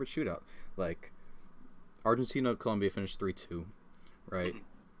wasn't your average shootout. Like, Argentina, Colombia finished 3-2, right?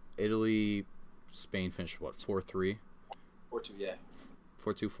 Italy, Spain finished, 4-3? 4-2, yeah.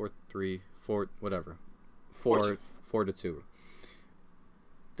 4-2, 4-3, 4, whatever. 4-2. 4-2.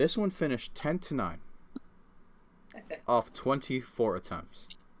 This one finished 10-9 off 24 attempts.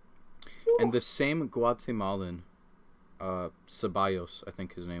 And the same Guatemalan, Ceballos, I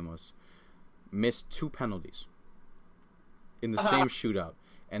think his name was, missed 2 penalties in the same shootout.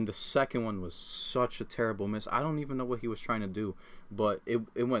 And the second one was such a terrible miss. I don't even know what he was trying to do, but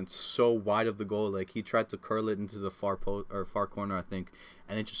it went so wide of the goal. Like, he tried to curl it into the far corner, I think,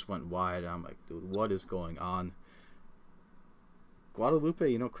 and it just went wide. I'm like, dude, what is going on?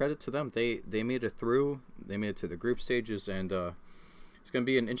 Guadalupe, you know, credit to them. They made it through. They made it to the group stages, and it's going to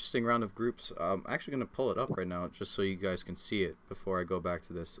be an interesting round of groups. I'm actually going to pull it up right now just so you guys can see it before I go back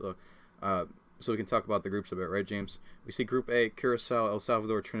to this. So we can talk about the groups a bit, right, James? We see Group A, Curacao, El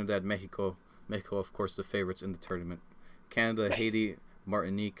Salvador, Trinidad, Mexico. Mexico, of course, the favorites in the tournament. Canada, Haiti,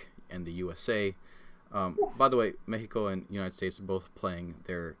 Martinique, and the USA. By the way, Mexico and United States both playing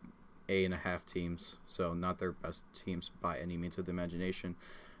their A.5 teams, so not their best teams by any means of the imagination.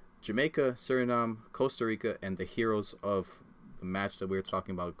 Jamaica, Suriname, Costa Rica, and the heroes of the match that we were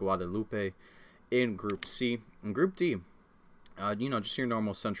talking about, Guadalupe, in Group C. In Group D, you know, just your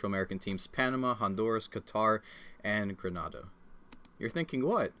normal Central American teams, Panama, Honduras, Qatar, and Grenada. You're thinking,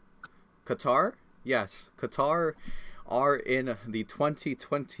 what? Qatar? Yes, Qatar are in the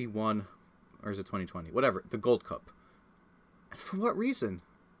 2021, or is it 2020? Whatever, the Gold Cup. And for what reason?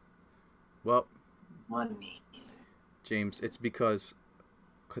 Well, money. James, it's because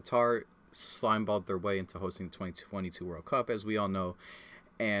Qatar slimeballed their way into hosting the 2022 World Cup, as we all know.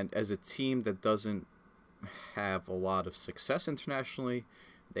 And as a team that doesn't have a lot of success internationally,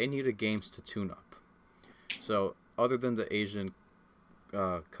 they needed games to tune up. So, other than the Asian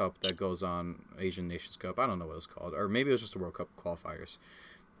Cup that goes on, Asian Nations Cup, I don't know what it's called, or maybe it was just the World Cup qualifiers,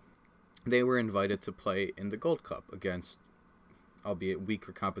 they were invited to play in the Gold Cup against, albeit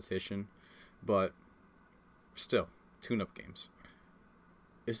weaker competition, but still, tune-up games.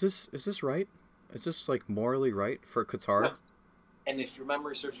 Is this right? Is this, like, morally right for Qatar? And if your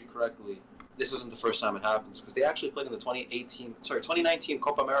memory serves you correctly, this isn't the first time it happens, because they actually played in the 2019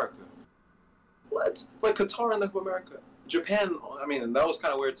 Copa America. What? Like, Qatar in the Copa America. Japan, I mean, that was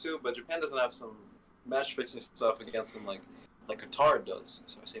kind of weird too, but Japan doesn't have some match-fixing stuff against them like Qatar does.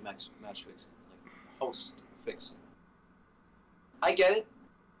 So I say match-fixing, like host-fixing. I get it.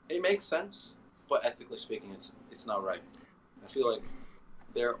 It makes sense, but ethically speaking, it's not right. I feel like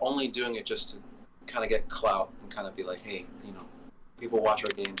they're only doing it just to kind of get clout and kind of be like, hey, you know, people watch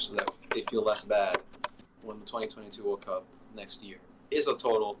our games so that they feel less bad when the 2022 World Cup next year is a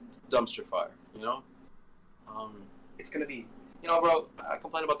total dumpster fire. It's gonna be, bro. I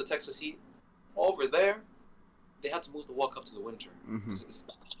complain about the Texas Heat over there. They had to move the World Cup to the winter. Mm-hmm. It's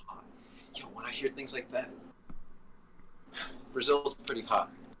hot. When I hear things like that, Brazil's pretty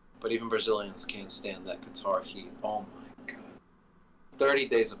hot, but even Brazilians can't stand that Qatar heat. Oh my god, 30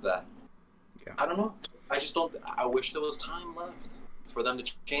 days of that. Yeah. I don't know. I just don't. I wish there was time left for them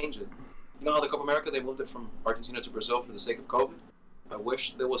to change it. You know how the Copa America, they moved it from Argentina to Brazil for the sake of COVID? I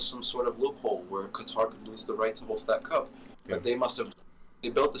wish there was some sort of loophole where Qatar could lose the right to host that cup. Yeah. But they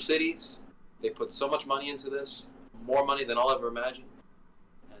built the cities, they put so much money into this, more money than I'll ever imagine.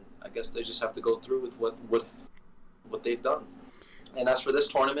 And I guess they just have to go through with what they've done. And as for this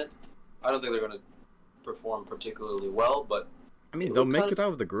tournament, I don't think they're going to perform particularly well, but I mean, they'll make it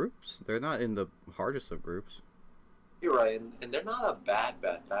out of the groups. They're not in the hardest of groups. You're right, and they're not a bad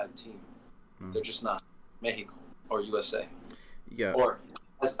team. No. They're just not Mexico or USA. Yeah. Or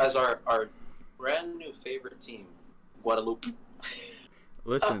as our brand new favorite team, Guadeloupe.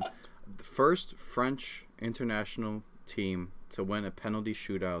 Listen, the first French international team to win a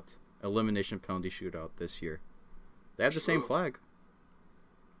elimination penalty shootout this year. They have the same flag.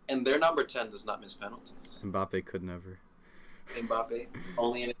 And their number 10 does not miss penalties. Mbappe could never. Mbappe,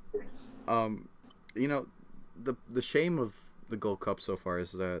 only in experience. The shame of the Gold Cup so far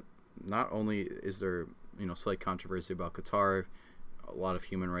is that not only is there slight controversy about Qatar, a lot of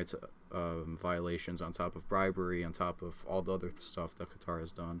human rights violations on top of bribery, on top of all the other stuff that Qatar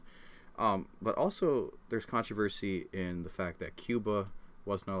has done, but also there's controversy in the fact that Cuba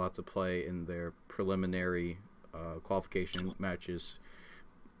was not allowed to play in their preliminary qualification matches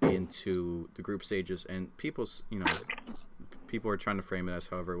into the group stages, and people are trying to frame it as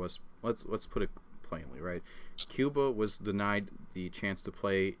however it was. Let's put it plainly, right? Cuba was denied the chance to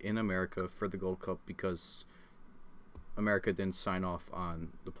play in America for the Gold Cup because America didn't sign off on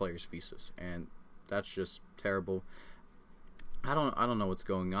the players' visas, and that's just terrible. I don't know what's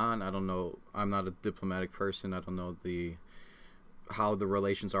going on. I don't know. I'm not a diplomatic person. I don't know how the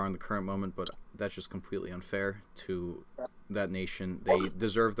relations are in the current moment, but that's just completely unfair to that nation. They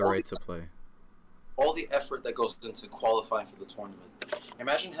deserve the right to play. All the effort that goes into qualifying for the tournament.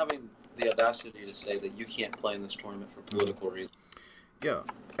 Imagine having the audacity to say that you can't play in this tournament for political reasons. Yeah,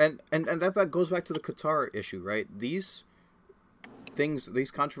 and that goes back to the Qatar issue, right? These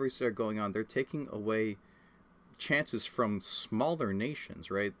controversies that are going on, they're taking away chances from smaller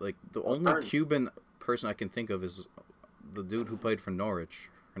nations, right? Like the only Cuban person I can think of is the dude who played for Norwich,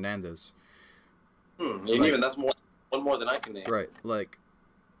 Hernandez. Even that's one more than I can name. Right, like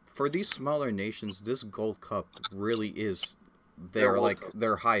for these smaller nations, this Gold Cup really is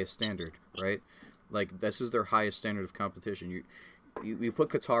their highest standard, right? Like this is their highest standard of competition. You put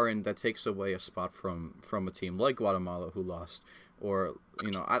Qatar in, that takes away a spot from a team like Guatemala who lost, or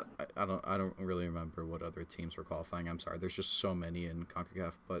I don't really remember what other teams were qualifying. I'm sorry, there's just so many in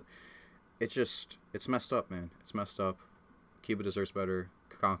CONCACAF, but it's messed up, man. It's messed up. Cuba deserves better.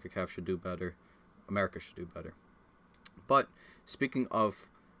 CONCACAF should do better. America should do better. But speaking of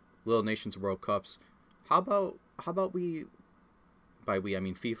Little Nations World Cups, how about we, by we I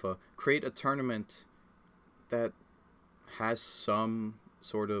mean FIFA, create a tournament that has some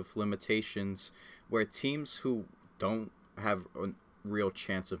sort of limitations where teams who don't have a real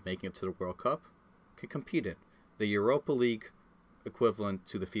chance of making it to the World Cup can compete in the Europa League equivalent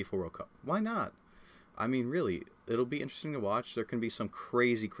to the FIFA World Cup. Why not? I mean, really, it'll be interesting to watch. There can be some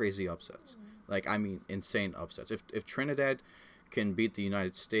crazy upsets. Insane upsets. If Trinidad can beat the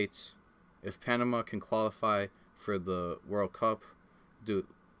United States, if Panama can qualify for the World Cup,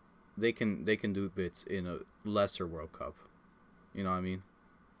 they can do bits in a lesser World Cup. You know what I mean?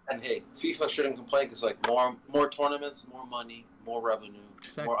 And hey, FIFA shouldn't complain because more tournaments, more money, more revenue,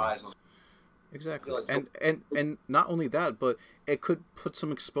 exactly. More eyes on. Exactly. And not only that, but it could put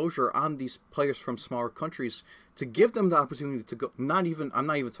some exposure on these players from smaller countries to give them the opportunity to go. I'm not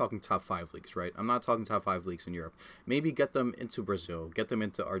even talking top 5 leagues, right? I'm not talking top 5 leagues in Europe. Maybe get them into Brazil, get them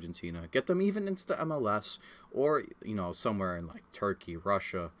into Argentina, get them even into the MLS, or somewhere in like Turkey,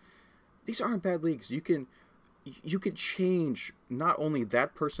 Russia. These aren't bad leagues. You can change not only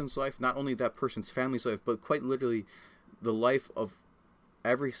that person's life, not only that person's family's life, but quite literally the life of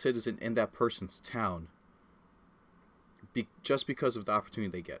every citizen in that person's town, just because of the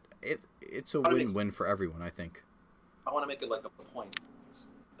opportunity they get. It's a win-win for everyone, I think. I want to make it like a point.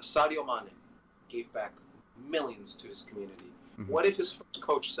 Sadio Mane gave back millions to his community. Mm-hmm. What if his first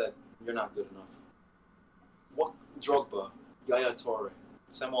coach said, "You're not good enough"? What Drogba, Yaya Toure,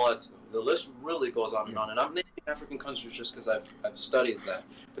 Samuel Eto'o, the list really goes on and on. And I'm naming African countries just because I've studied that.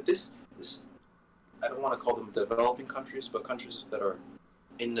 But this I don't want to call them developing countries, but countries that are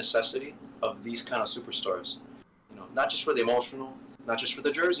in necessity of these kind of superstars. You know, not just for the emotional, not just for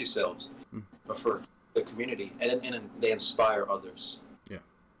the jersey sales, but for the community, and they inspire others. Yeah.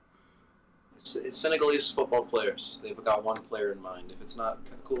 It's Senegalese football players. They've got one player in mind. If it's not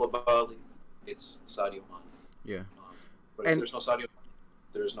Koulibaly, it's Sadio Mane. Yeah. But if there's no Sadio Mane,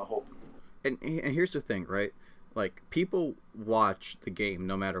 there's no hope. And here's the thing, right? Like, people watch the game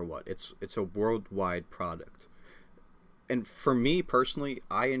no matter what. It's a worldwide product. And for me personally,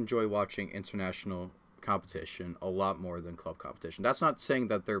 I enjoy watching international competition a lot more than club competition. That's not saying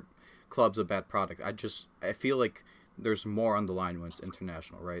that their club's a bad product. I feel like there's more on the line when it's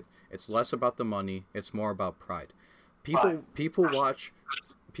international, right? It's less about the money, it's more about pride. People watch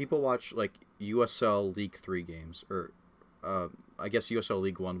like USL League 3 games, or I guess USL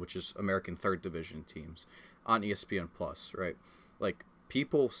League 1, which is American third division teams, on ESPN Plus, right? Like,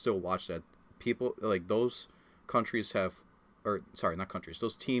 people still watch that. People, like, those countries have, or sorry, not countries,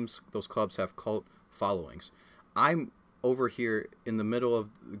 those teams, those clubs have cult followings. I'm over here in the middle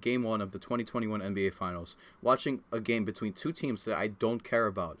of game 1 of the 2021 NBA Finals, watching a game between two teams that I don't care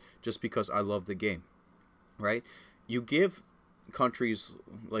about just because I love the game, right? You give countries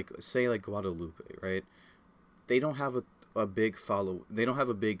like, say, like Guadeloupe, right? They don't have a big they don't have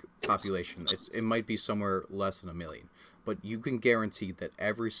a big population. It might be somewhere less than 1 million, but you can guarantee that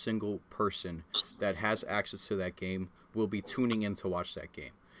every single person that has access to that game will be tuning in to watch that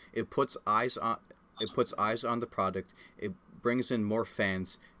game. It puts eyes on the product. It brings in more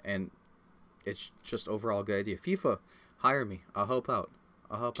fans, and it's just overall a good idea. FIFA, hire me. I'll help out.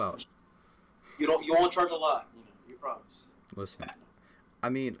 You won't charge a lot. You promise. Listen, I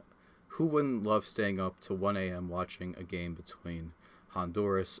mean, who wouldn't love staying up to 1 a.m. watching a game between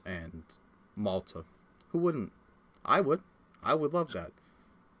Honduras and Malta? Who wouldn't? I would. I would love that.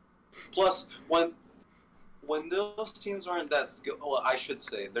 Plus, when those teams aren't that skilled, well, I should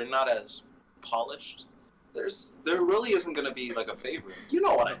say they're not as polished. There really isn't going to be like a favorite. You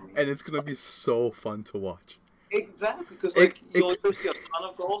know what I mean? And it's going to be so fun to watch. Exactly, because you'll either see a ton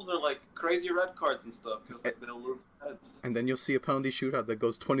of goals or like crazy red cards and stuff because they'll lose heads. And then you'll see a penalty shootout that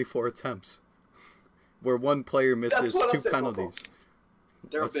goes 24 attempts, where one player misses 2 penalties.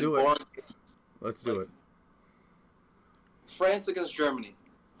 Let's do it. Let's do it. France against Germany,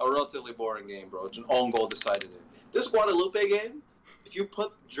 a relatively boring game, bro. It's an own goal decided it. This Guadalupe game, if you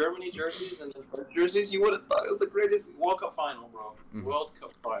put Germany jerseys and then French jerseys, you would have thought it was the greatest World Cup final, bro. Mm-hmm. World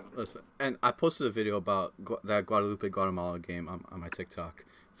Cup final. Listen, and I posted a video about that Guadalupe-Guatemala game on my TikTok.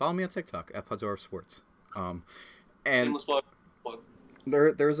 Follow me on TikTok at Padora Sports. And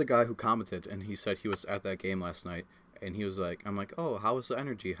there's a guy who commented, and he said he was at that game last night, and he was like, I'm like, oh, how was the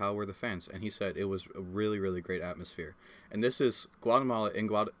energy? How were the fans? And he said it was a really, really great atmosphere. And this is Guatemala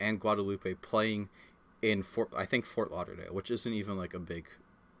and Guadalupe playing in Fort Lauderdale, which isn't even like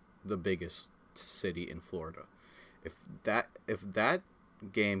the biggest city in Florida. If that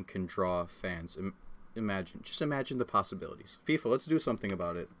game can draw fans, imagine the possibilities. FIFA, let's do something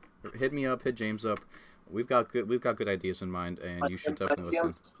about it. Hit me up, hit James up. We've got good ideas in mind, and you should definitely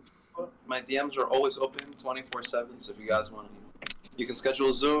listen. My DMs are always open 24/7. So if you guys want, you can schedule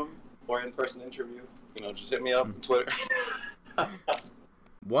a Zoom or in-person interview. Just hit me up on Twitter.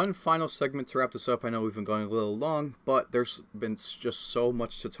 One final segment to wrap this up. I know we've been going a little long, but there's been just so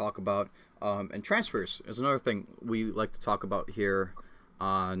much to talk about. And transfers is another thing we like to talk about here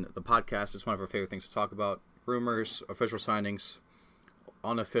on the podcast. It's one of our favorite things to talk about. Rumors, official signings,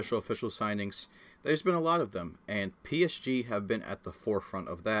 unofficial, official signings. There's been a lot of them, and PSG have been at the forefront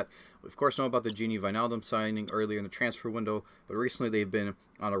of that. We, of course, know about the Gini Wijnaldum signing earlier in the transfer window, but recently they've been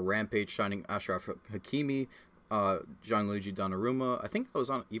on a rampage signing Achraf Hakimi, Gianluigi Donnarumma. I think that was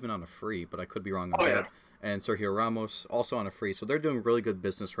even on a free, but I could be wrong on that. And Sergio Ramos, also on a free. So they're doing really good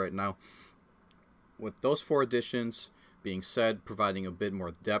business right now. With those 4 additions being said, providing a bit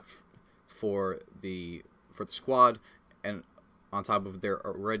more depth for the squad, and on top of their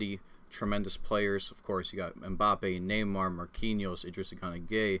already tremendous players. Of course, you got Mbappe, Neymar, Marquinhos, Idrissa Gana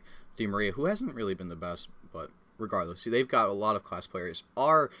Gueye, Di Maria, who hasn't really been the best, but regardless, they've got a lot of class players.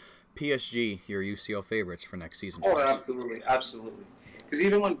 Are PSG your UCL favorites for next season? Oh, absolutely. Because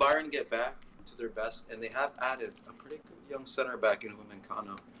even when Bayern get back to their best, and they have added a pretty good young center back in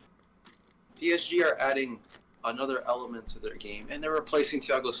Upamecano, PSG are adding another element to their game, and they're replacing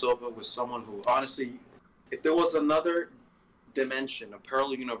Thiago Silva with someone who, honestly, if there was another dimension, a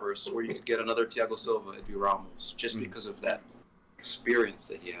parallel universe where you could get another Thiago Silva, it'd be Ramos, just because of that experience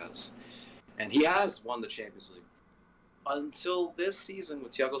that he has. And he has won the Champions League. Until this season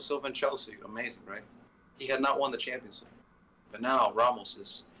with Thiago Silva and Chelsea, amazing, right? He had not won the Champions League. But now Ramos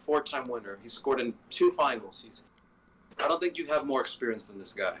is 4-time winner. He's scored in 2 finals. I don't think you have more experience than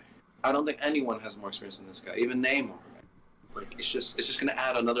this guy. I don't think anyone has more experience than this guy. Even Neymar. Like it's just going to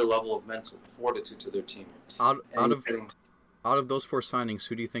add another level of mental fortitude to their team. Out of those 4 signings,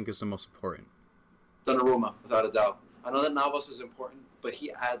 who do you think is the most important? Donnarumma, without a doubt. I know that Navas is important, but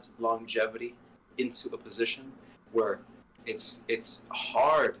he adds longevity into a position where it's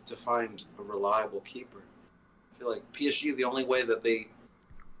hard to find a reliable keeper. I feel like PSG, the only way that they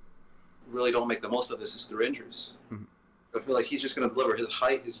really don't make the most of this is through injuries. Mm-hmm. I feel like he's just going to deliver. His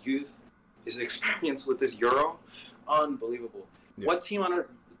height, his youth, his experience with this Euro, unbelievable. Yeah. What team on earth?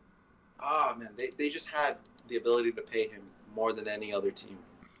 Man, they just had the ability to pay him more than any other team.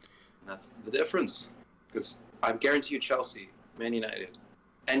 And that's the difference. Because I guarantee you Chelsea, Man United,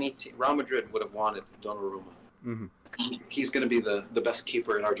 any team, Real Madrid would have wanted Donnarumma. Mm-hmm. He's going to be the best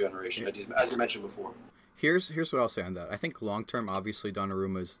keeper in our generation, as you mentioned before. Here's what I'll say on that. I think long-term, obviously,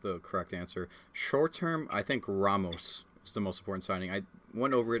 Donnarumma is the correct answer. Short-term, I think Ramos is the most important signing. I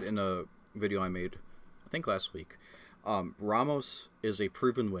went over it in a video I made, I think last week. Ramos is a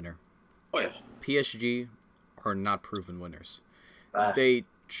proven winner. Oh, yeah. PSG are not proven winners. They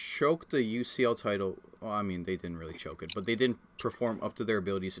choked the UCL title. Well, I mean, they didn't really choke it, but they didn't perform up to their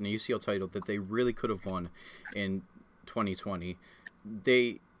abilities in a UCL title that they really could have won in 2020.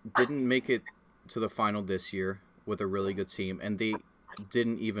 They didn't make it to the final this year with a really good team, and they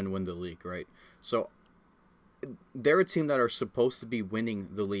didn't even win the league, right? So they're a team that are supposed to be winning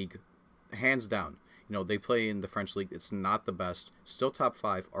the league hands down. You know, they play in the French league. It's not the best, still top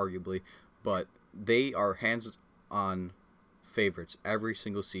 5 arguably, but they are hands on favorites every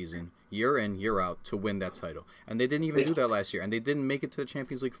single season, year in, year out, to win that title. And they didn't even do that last year, and they didn't make it to the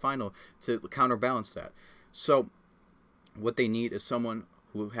Champions League final to counterbalance that. So what they need is someone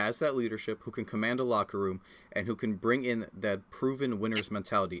who has that leadership, who can command a locker room, and who can bring in that proven winner's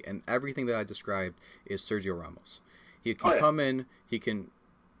mentality. And everything that I described is Sergio Ramos. He can come in, he can,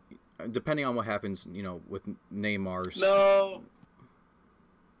 depending on what happens, you know, with Neymar's... No!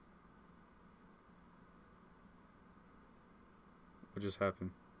 What just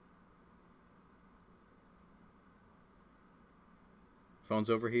happened? Phone's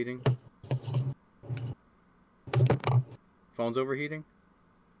overheating? Phone's overheating?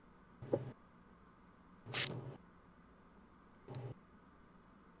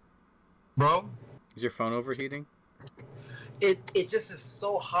 Bro? Is your phone overheating? It just is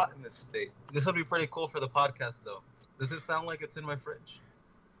so hot in this state. This would be pretty cool for the podcast, though. Does it sound like it's in my fridge?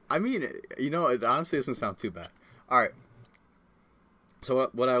 I mean, you know, it honestly doesn't sound too bad. All right.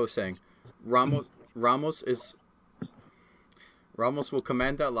 So what I was saying, Ramos will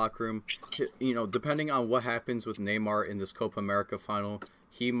command that locker room. You know, depending on what happens with Neymar in this Copa America final,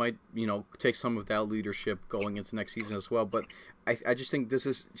 he might, you know, take some of that leadership going into next season as well. But I just think this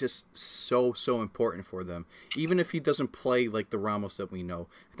is just so important for them. Even if he doesn't play like the Ramos that we know,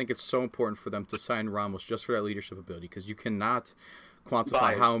 I think it's so important for them to sign Ramos just for that leadership ability, because you cannot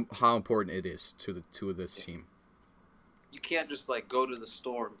quantify how important it is to this team. You can't just like go to the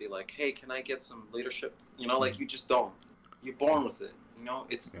store and be like, "Hey, can I get some leadership?" You know, like you just don't. You're born with it. You know,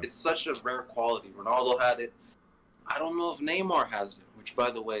 it's such a rare quality. Ronaldo had it. I don't know if Neymar has it. Which, by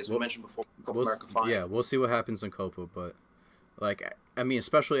the way, as we mentioned before, Copa America final. Yeah, we'll see what happens in Copa, but like, I mean,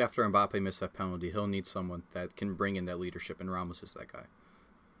 especially after Mbappe missed that penalty, he'll need someone that can bring in that leadership, and Ramos is that guy.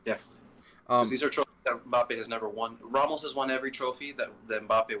 Definitely. Because these are trophies that Mbappe has never won. Ramos has won every trophy that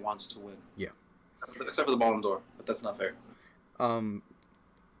Mbappe wants to win. Yeah. Except for the Ballon d'Or, but that's not fair.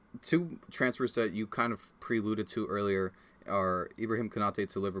 2 transfers that you kind of preluded to earlier are Ibrahim Konate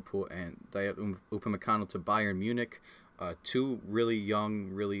to Liverpool and Dayot Upamecano to Bayern Munich. 2 really young,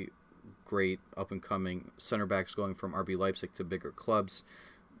 really great up-and-coming center backs going from RB Leipzig to bigger clubs.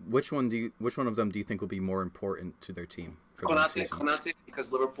 Which one of them do you think will be more important to their team? Konate,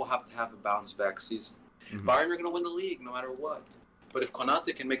 because Liverpool have to have a bounce-back season. Mm-hmm. Bayern are going to win the league no matter what. But if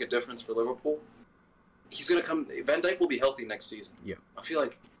Konate can make a difference for Liverpool, he's going to come. Van Dijk will be healthy next season. Yeah. I feel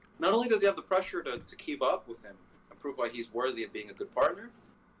like not only does he have the pressure to keep up with him and prove why he's worthy of being a good partner,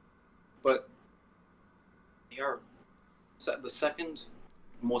 but they are the second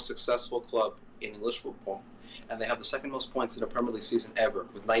most successful club in English football, and they have the second most points in a Premier League season ever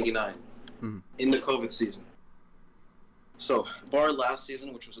with 99 in the COVID season. So, bar last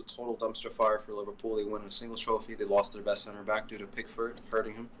season, which was a total dumpster fire for Liverpool, they won a single trophy. They lost their best center back due to Pickford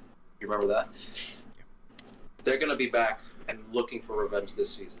hurting him. You remember that? They're going to be back and looking for revenge this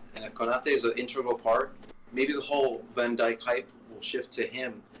season. And if Konate is an integral part, maybe the whole Van Dijk hype will shift to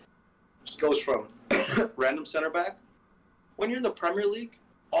him. He goes from random center back. When you're in the Premier League,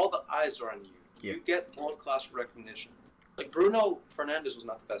 all the eyes are on you. Yeah. You get world-class recognition. Like Bruno Fernandes was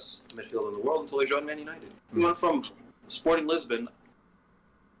not the best midfielder in the world until he joined Man United. He went from Sporting Lisbon,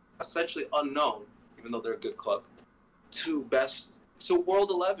 essentially unknown, even though they're a good club, to World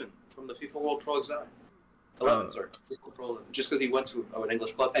 11 from the FIFA World Pro Exam. 11, sorry. Pro 11, just because he went to an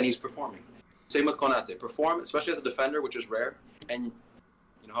English club and he's performing. Same with Konate. Perform, especially as a defender, which is rare. And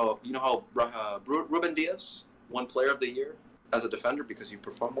you know how Ruben Diaz won Player of the Year as a defender because he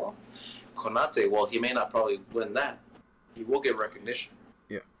performed well. Konate, well, he may not probably win that. He will get recognition.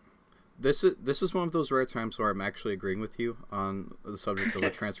 Yeah. This is one of those rare times where I'm actually agreeing with you on the subject of the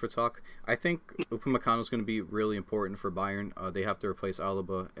transfer talk. I think Upamecano is going to be really important for Bayern. They have to replace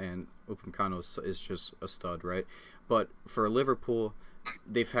Alaba, and Upamecano is just a stud, right? But for Liverpool,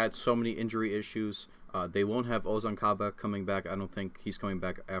 they've had so many injury issues. They won't have Ozan Kabak coming back. I don't think he's coming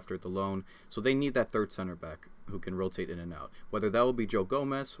back after the loan. So they need that third center back who can rotate in and out. Whether that will be Joe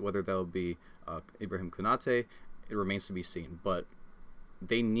Gomez, whether that will be Ibrahim Konate, it remains to be seen. But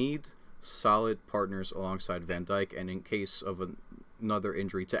they need solid partners alongside Van Dijk, and in case of another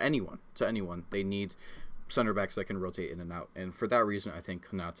injury to anyone, they need center backs that can rotate in and out. And for that reason, I think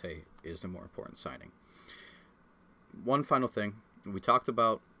Konate is the more important signing. One final thing. We talked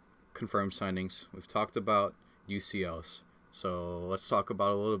about confirmed signings. We've talked about UCLs. So let's talk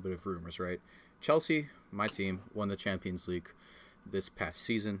about a little bit of rumors, right? Chelsea, my team, won the Champions League this past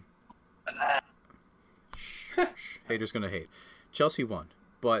season. Haters gonna hate. Chelsea won,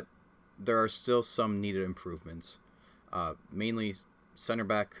 but there are still some needed improvements. Mainly center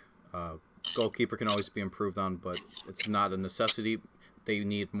back. Goalkeeper can always be improved on, but it's not a necessity. They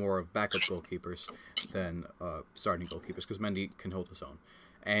need more of backup goalkeepers than starting goalkeepers because Mendy can hold his own.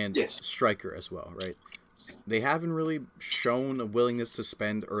 And striker as well, right? They haven't really shown a willingness to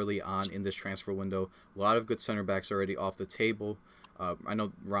spend early on in this transfer window. A lot of good center backs already off the table. I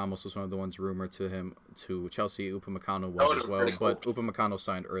know Ramos was one of the ones rumored to Chelsea. Upamecano was as well, but Upamecano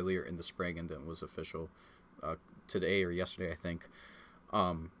signed earlier in the spring and then was official today or yesterday, I think.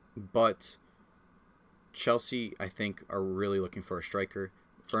 But Chelsea, I think, are really looking for a striker.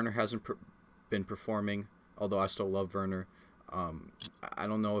 Werner hasn't been performing, although I still love Werner. I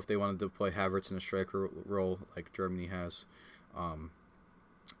don't know if they wanted to play Havertz in a striker role like Germany has.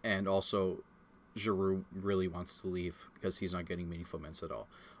 And also, Giroud really wants to leave because he's not getting meaningful minutes at all.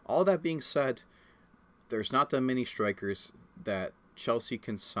 All that being said, there's not that many strikers that Chelsea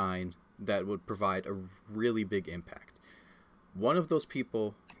can sign that would provide a really big impact. One of those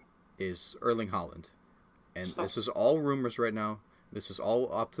people is Erling Haaland. And this is all rumors right now. This is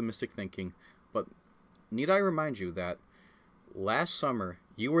all optimistic thinking. But need I remind you that last summer,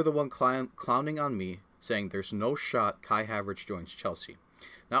 you were the one clowning on me, saying there's no shot Kai Havertz joins Chelsea.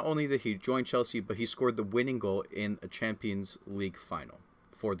 Not only did he join Chelsea, but he scored the winning goal in a Champions League final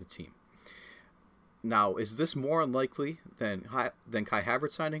for the team. Now, is this more unlikely than Kai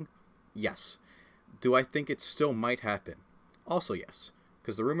Havertz signing? Yes. Do I think it still might happen? Also, yes.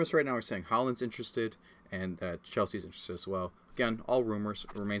 Because the rumors right now are saying Haaland's interested and that Chelsea's interested as well. Again, all rumors,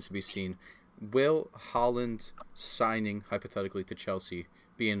 remains to be seen. Will Haaland signing, hypothetically, to Chelsea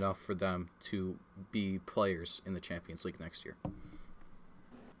be enough for them to be players in the Champions League next year?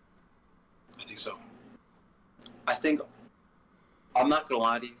 I think so. I'm not going to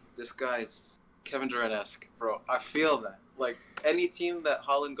lie to you. This guy's Kevin Durant-esque, bro. I feel that. Like, any team that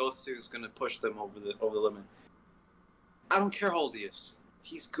Haaland goes to is going to push them over the limit. I don't care how old he is.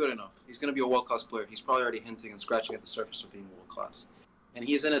 He's good enough. He's going to be a world-class player. He's probably already hinting and scratching at the surface of being world-class. And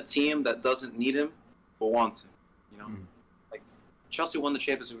he's in a team that doesn't need him, but wants him. You know, like Chelsea won the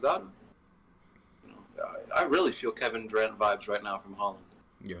Champions League without him. You know, I really feel Kevin Durant vibes right now from Haaland.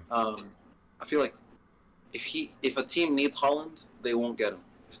 Yeah. I feel like if a team needs Haaland, they won't get him.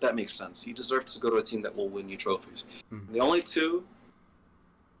 If that makes sense, he deserves to go to a team that will win you trophies. The only two,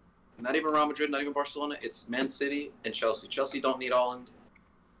 not even Real Madrid, not even Barcelona, it's Man City and Chelsea. Chelsea don't need Haaland.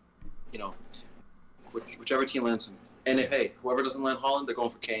 You know, whichever team lands him. And whoever doesn't land Haaland, they're going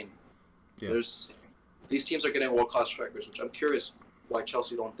for Kane. Yeah. These teams are getting world-class strikers, which I'm curious why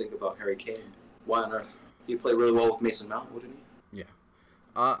Chelsea don't think about Harry Kane. Why on earth? He played really well with Mason Mount, wouldn't he? Yeah.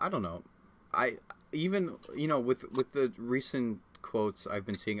 I don't know. With the recent quotes I've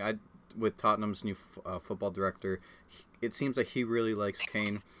been seeing, with Tottenham's new football director, it seems like he really likes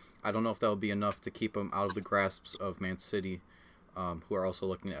Kane. I don't know if that will be enough to keep him out of the grasps of Man City. Who are also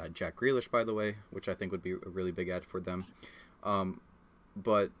looking at Jack Grealish, by the way, which I think would be a really big ad for them.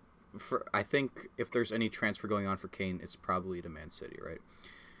 But I think if there's any transfer going on for Kane, it's probably to Man City, right?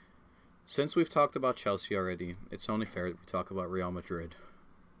 Since we've talked about Chelsea already, it's only fair that we talk about Real Madrid.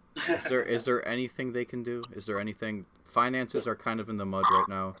 Is there anything they can do? Is there anything? Finances are kind of in the mud right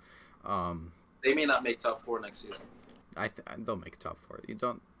now. They may not make top 4 next season. They'll make top four. You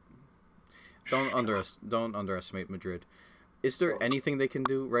don't underestimate Madrid. Is there anything they can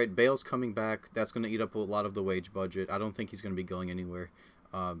do? Right, Bale's coming back. That's going to eat up a lot of the wage budget. I don't think he's going to be going anywhere.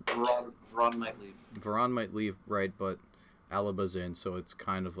 Varane might leave. Varane might leave, right? But Alaba's in, so it's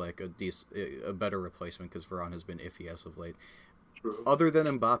kind of like a better replacement because Varane has been iffy as of late. True. Other than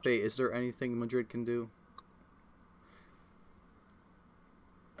Mbappe, is there anything Madrid can do?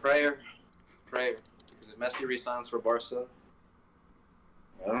 Prayer. Is it Messi resigns for Barca?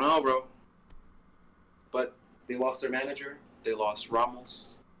 I don't know, bro. But they lost their manager. They lost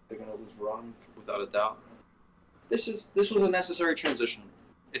Ramos. They're gonna lose Varane without a doubt. This was a necessary transition.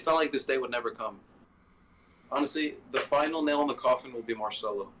 It's not like this day would never come. Honestly, the final nail in the coffin will be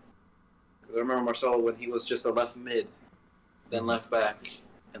Marcelo. Because I remember Marcelo when he was just a left mid, then left back,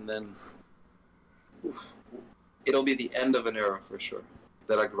 and then it'll be the end of an era for sure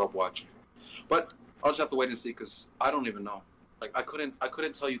that I grew up watching. But I'll just have to wait and see because I don't even know. Like I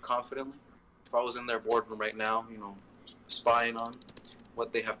couldn't tell you confidently if I was in their boardroom right now, spying on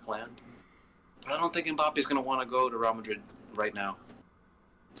what they have planned. But I don't think Mbappe's gonna want to go to Real Madrid right now.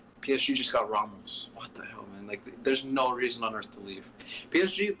 PSG just got Ramos. What the hell, man? Like, there's no reason on earth to leave.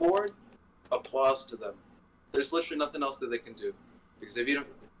 PSG board, applause to them. There's literally nothing else that they can do. Because if you don't,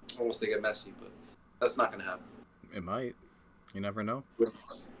 almost they get Messi, but that's not going to happen. It might. You never know.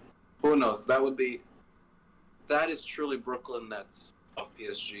 Who knows? That is truly Brooklyn Nets of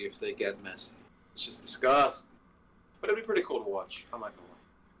PSG if they get Messi. It's just disgusting. But it'd be pretty cool to watch. I'm not going to lie.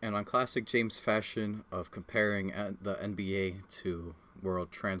 And on classic James fashion of comparing the NBA to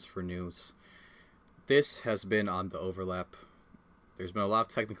World Transfer News, this has been on the overlap. There's been a lot of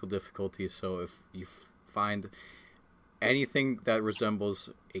technical difficulties, so if you find anything that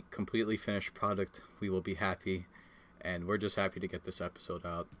resembles a completely finished product, we will be happy, and we're just happy to get this episode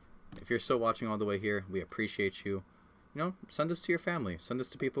out. If you're still watching all the way here, we appreciate you. Send this to your family. Send this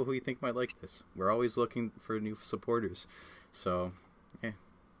to people who you think might like this. We're always looking for new supporters. So, yeah,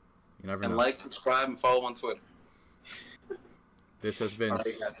 you never know. And like, subscribe, and follow on Twitter. This has been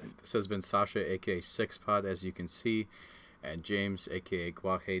Sasha, aka Sixpod, as you can see, and James, aka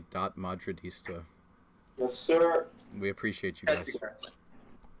Guaje.Madridista. Yes, sir. We appreciate you Thank guys. you guys.